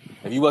ones.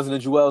 If you wasn't a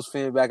Joel's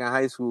fan back in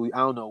high school, I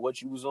don't know what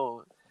you was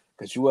on.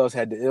 Because Joel's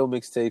had the ill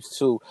mixtapes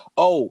too.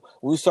 Oh,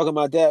 when we was talking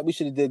about that, we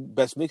should have did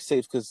best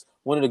mixtapes because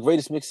one of the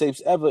greatest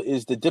mixtapes ever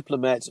is The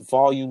Diplomats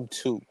Volume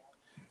 2.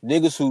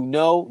 Niggas who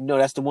know,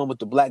 that's the one with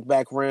the black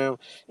background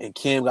and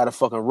Cam got a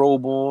fucking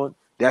robe on.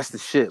 That's the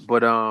shit.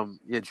 But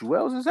yeah,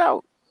 Joel's is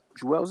out.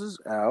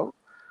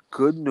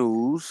 Good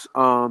news.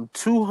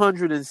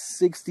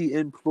 260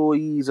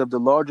 employees of the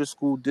largest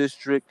school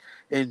district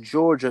in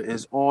Georgia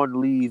is on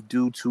leave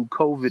due to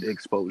COVID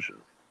exposure.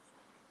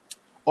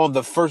 On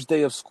the first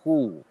day of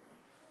school.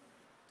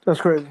 That's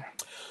crazy.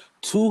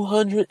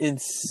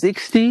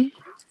 260?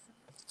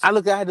 I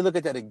had to look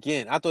at that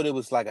again. I thought it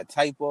was like a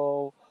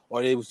typo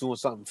or they was doing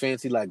something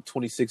fancy like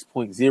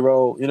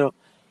 26.0, you know?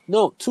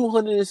 No,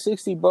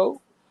 260,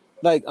 bro.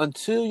 Like,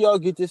 until y'all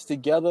get this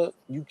together,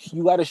 you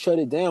got to shut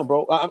it down,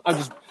 bro. I'm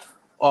just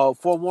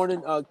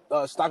forewarning,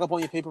 stock up on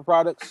your paper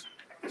products,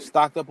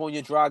 stock up on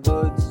your dry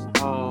goods,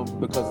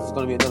 because it's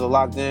going to be another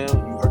lockdown.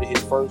 You heard it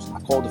here first. I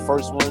called the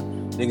first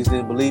one. Niggas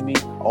didn't believe me.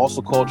 I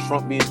also called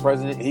Trump being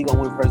president. He going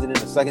to win president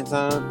the second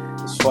time.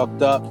 It's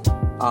fucked up.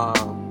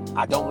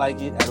 I don't like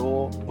it at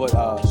all, but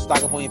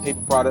stock up on your paper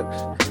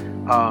products.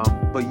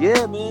 But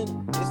yeah, man,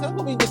 it's not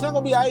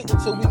gonna be alright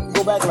until we can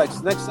go back. Like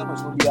next summer,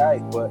 it's gonna be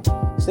alright. But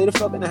stay the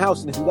fuck in the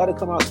house, and if you gotta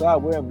come outside,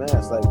 wear a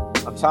mask. Like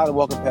I'm tired of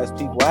walking past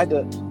people.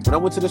 When I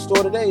went to the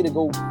store today to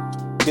go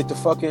get the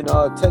fucking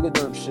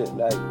Tegaderm shit.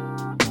 Like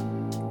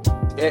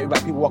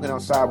everybody, people walking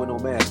outside with no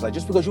mask. Like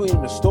just because you ain't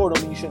in the store,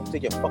 don't mean you shouldn't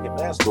take your fucking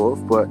mask off.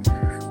 But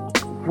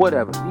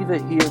whatever, neither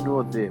here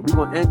nor there. We're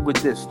gonna end with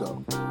this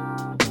though.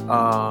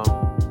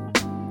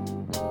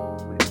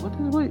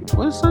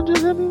 What is Sun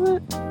just hit me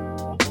with?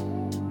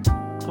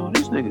 Oh,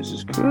 these niggas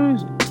is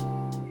crazy.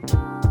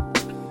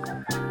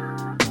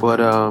 But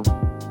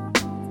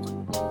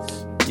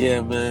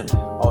yeah, man.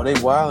 Oh, they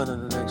wilding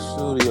in the next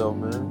studio,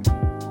 man.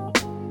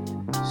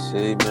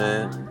 See,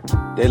 man.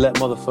 They let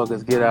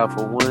motherfuckers get out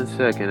for 1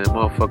 second and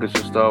motherfuckers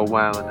just start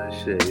wilding that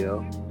shit,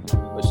 yo.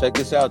 But check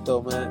this out,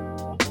 though,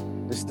 man.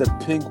 This is the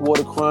Pink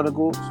Water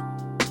Chronicles.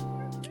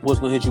 What's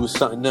gonna hit you with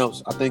something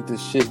else? I think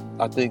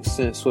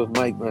since Swift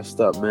Mike messed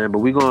up, man. But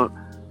we might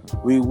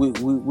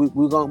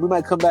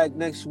come back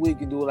next week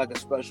and do like a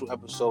special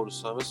episode or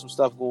something. There's some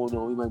stuff going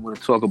on we might want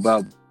to talk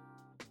about.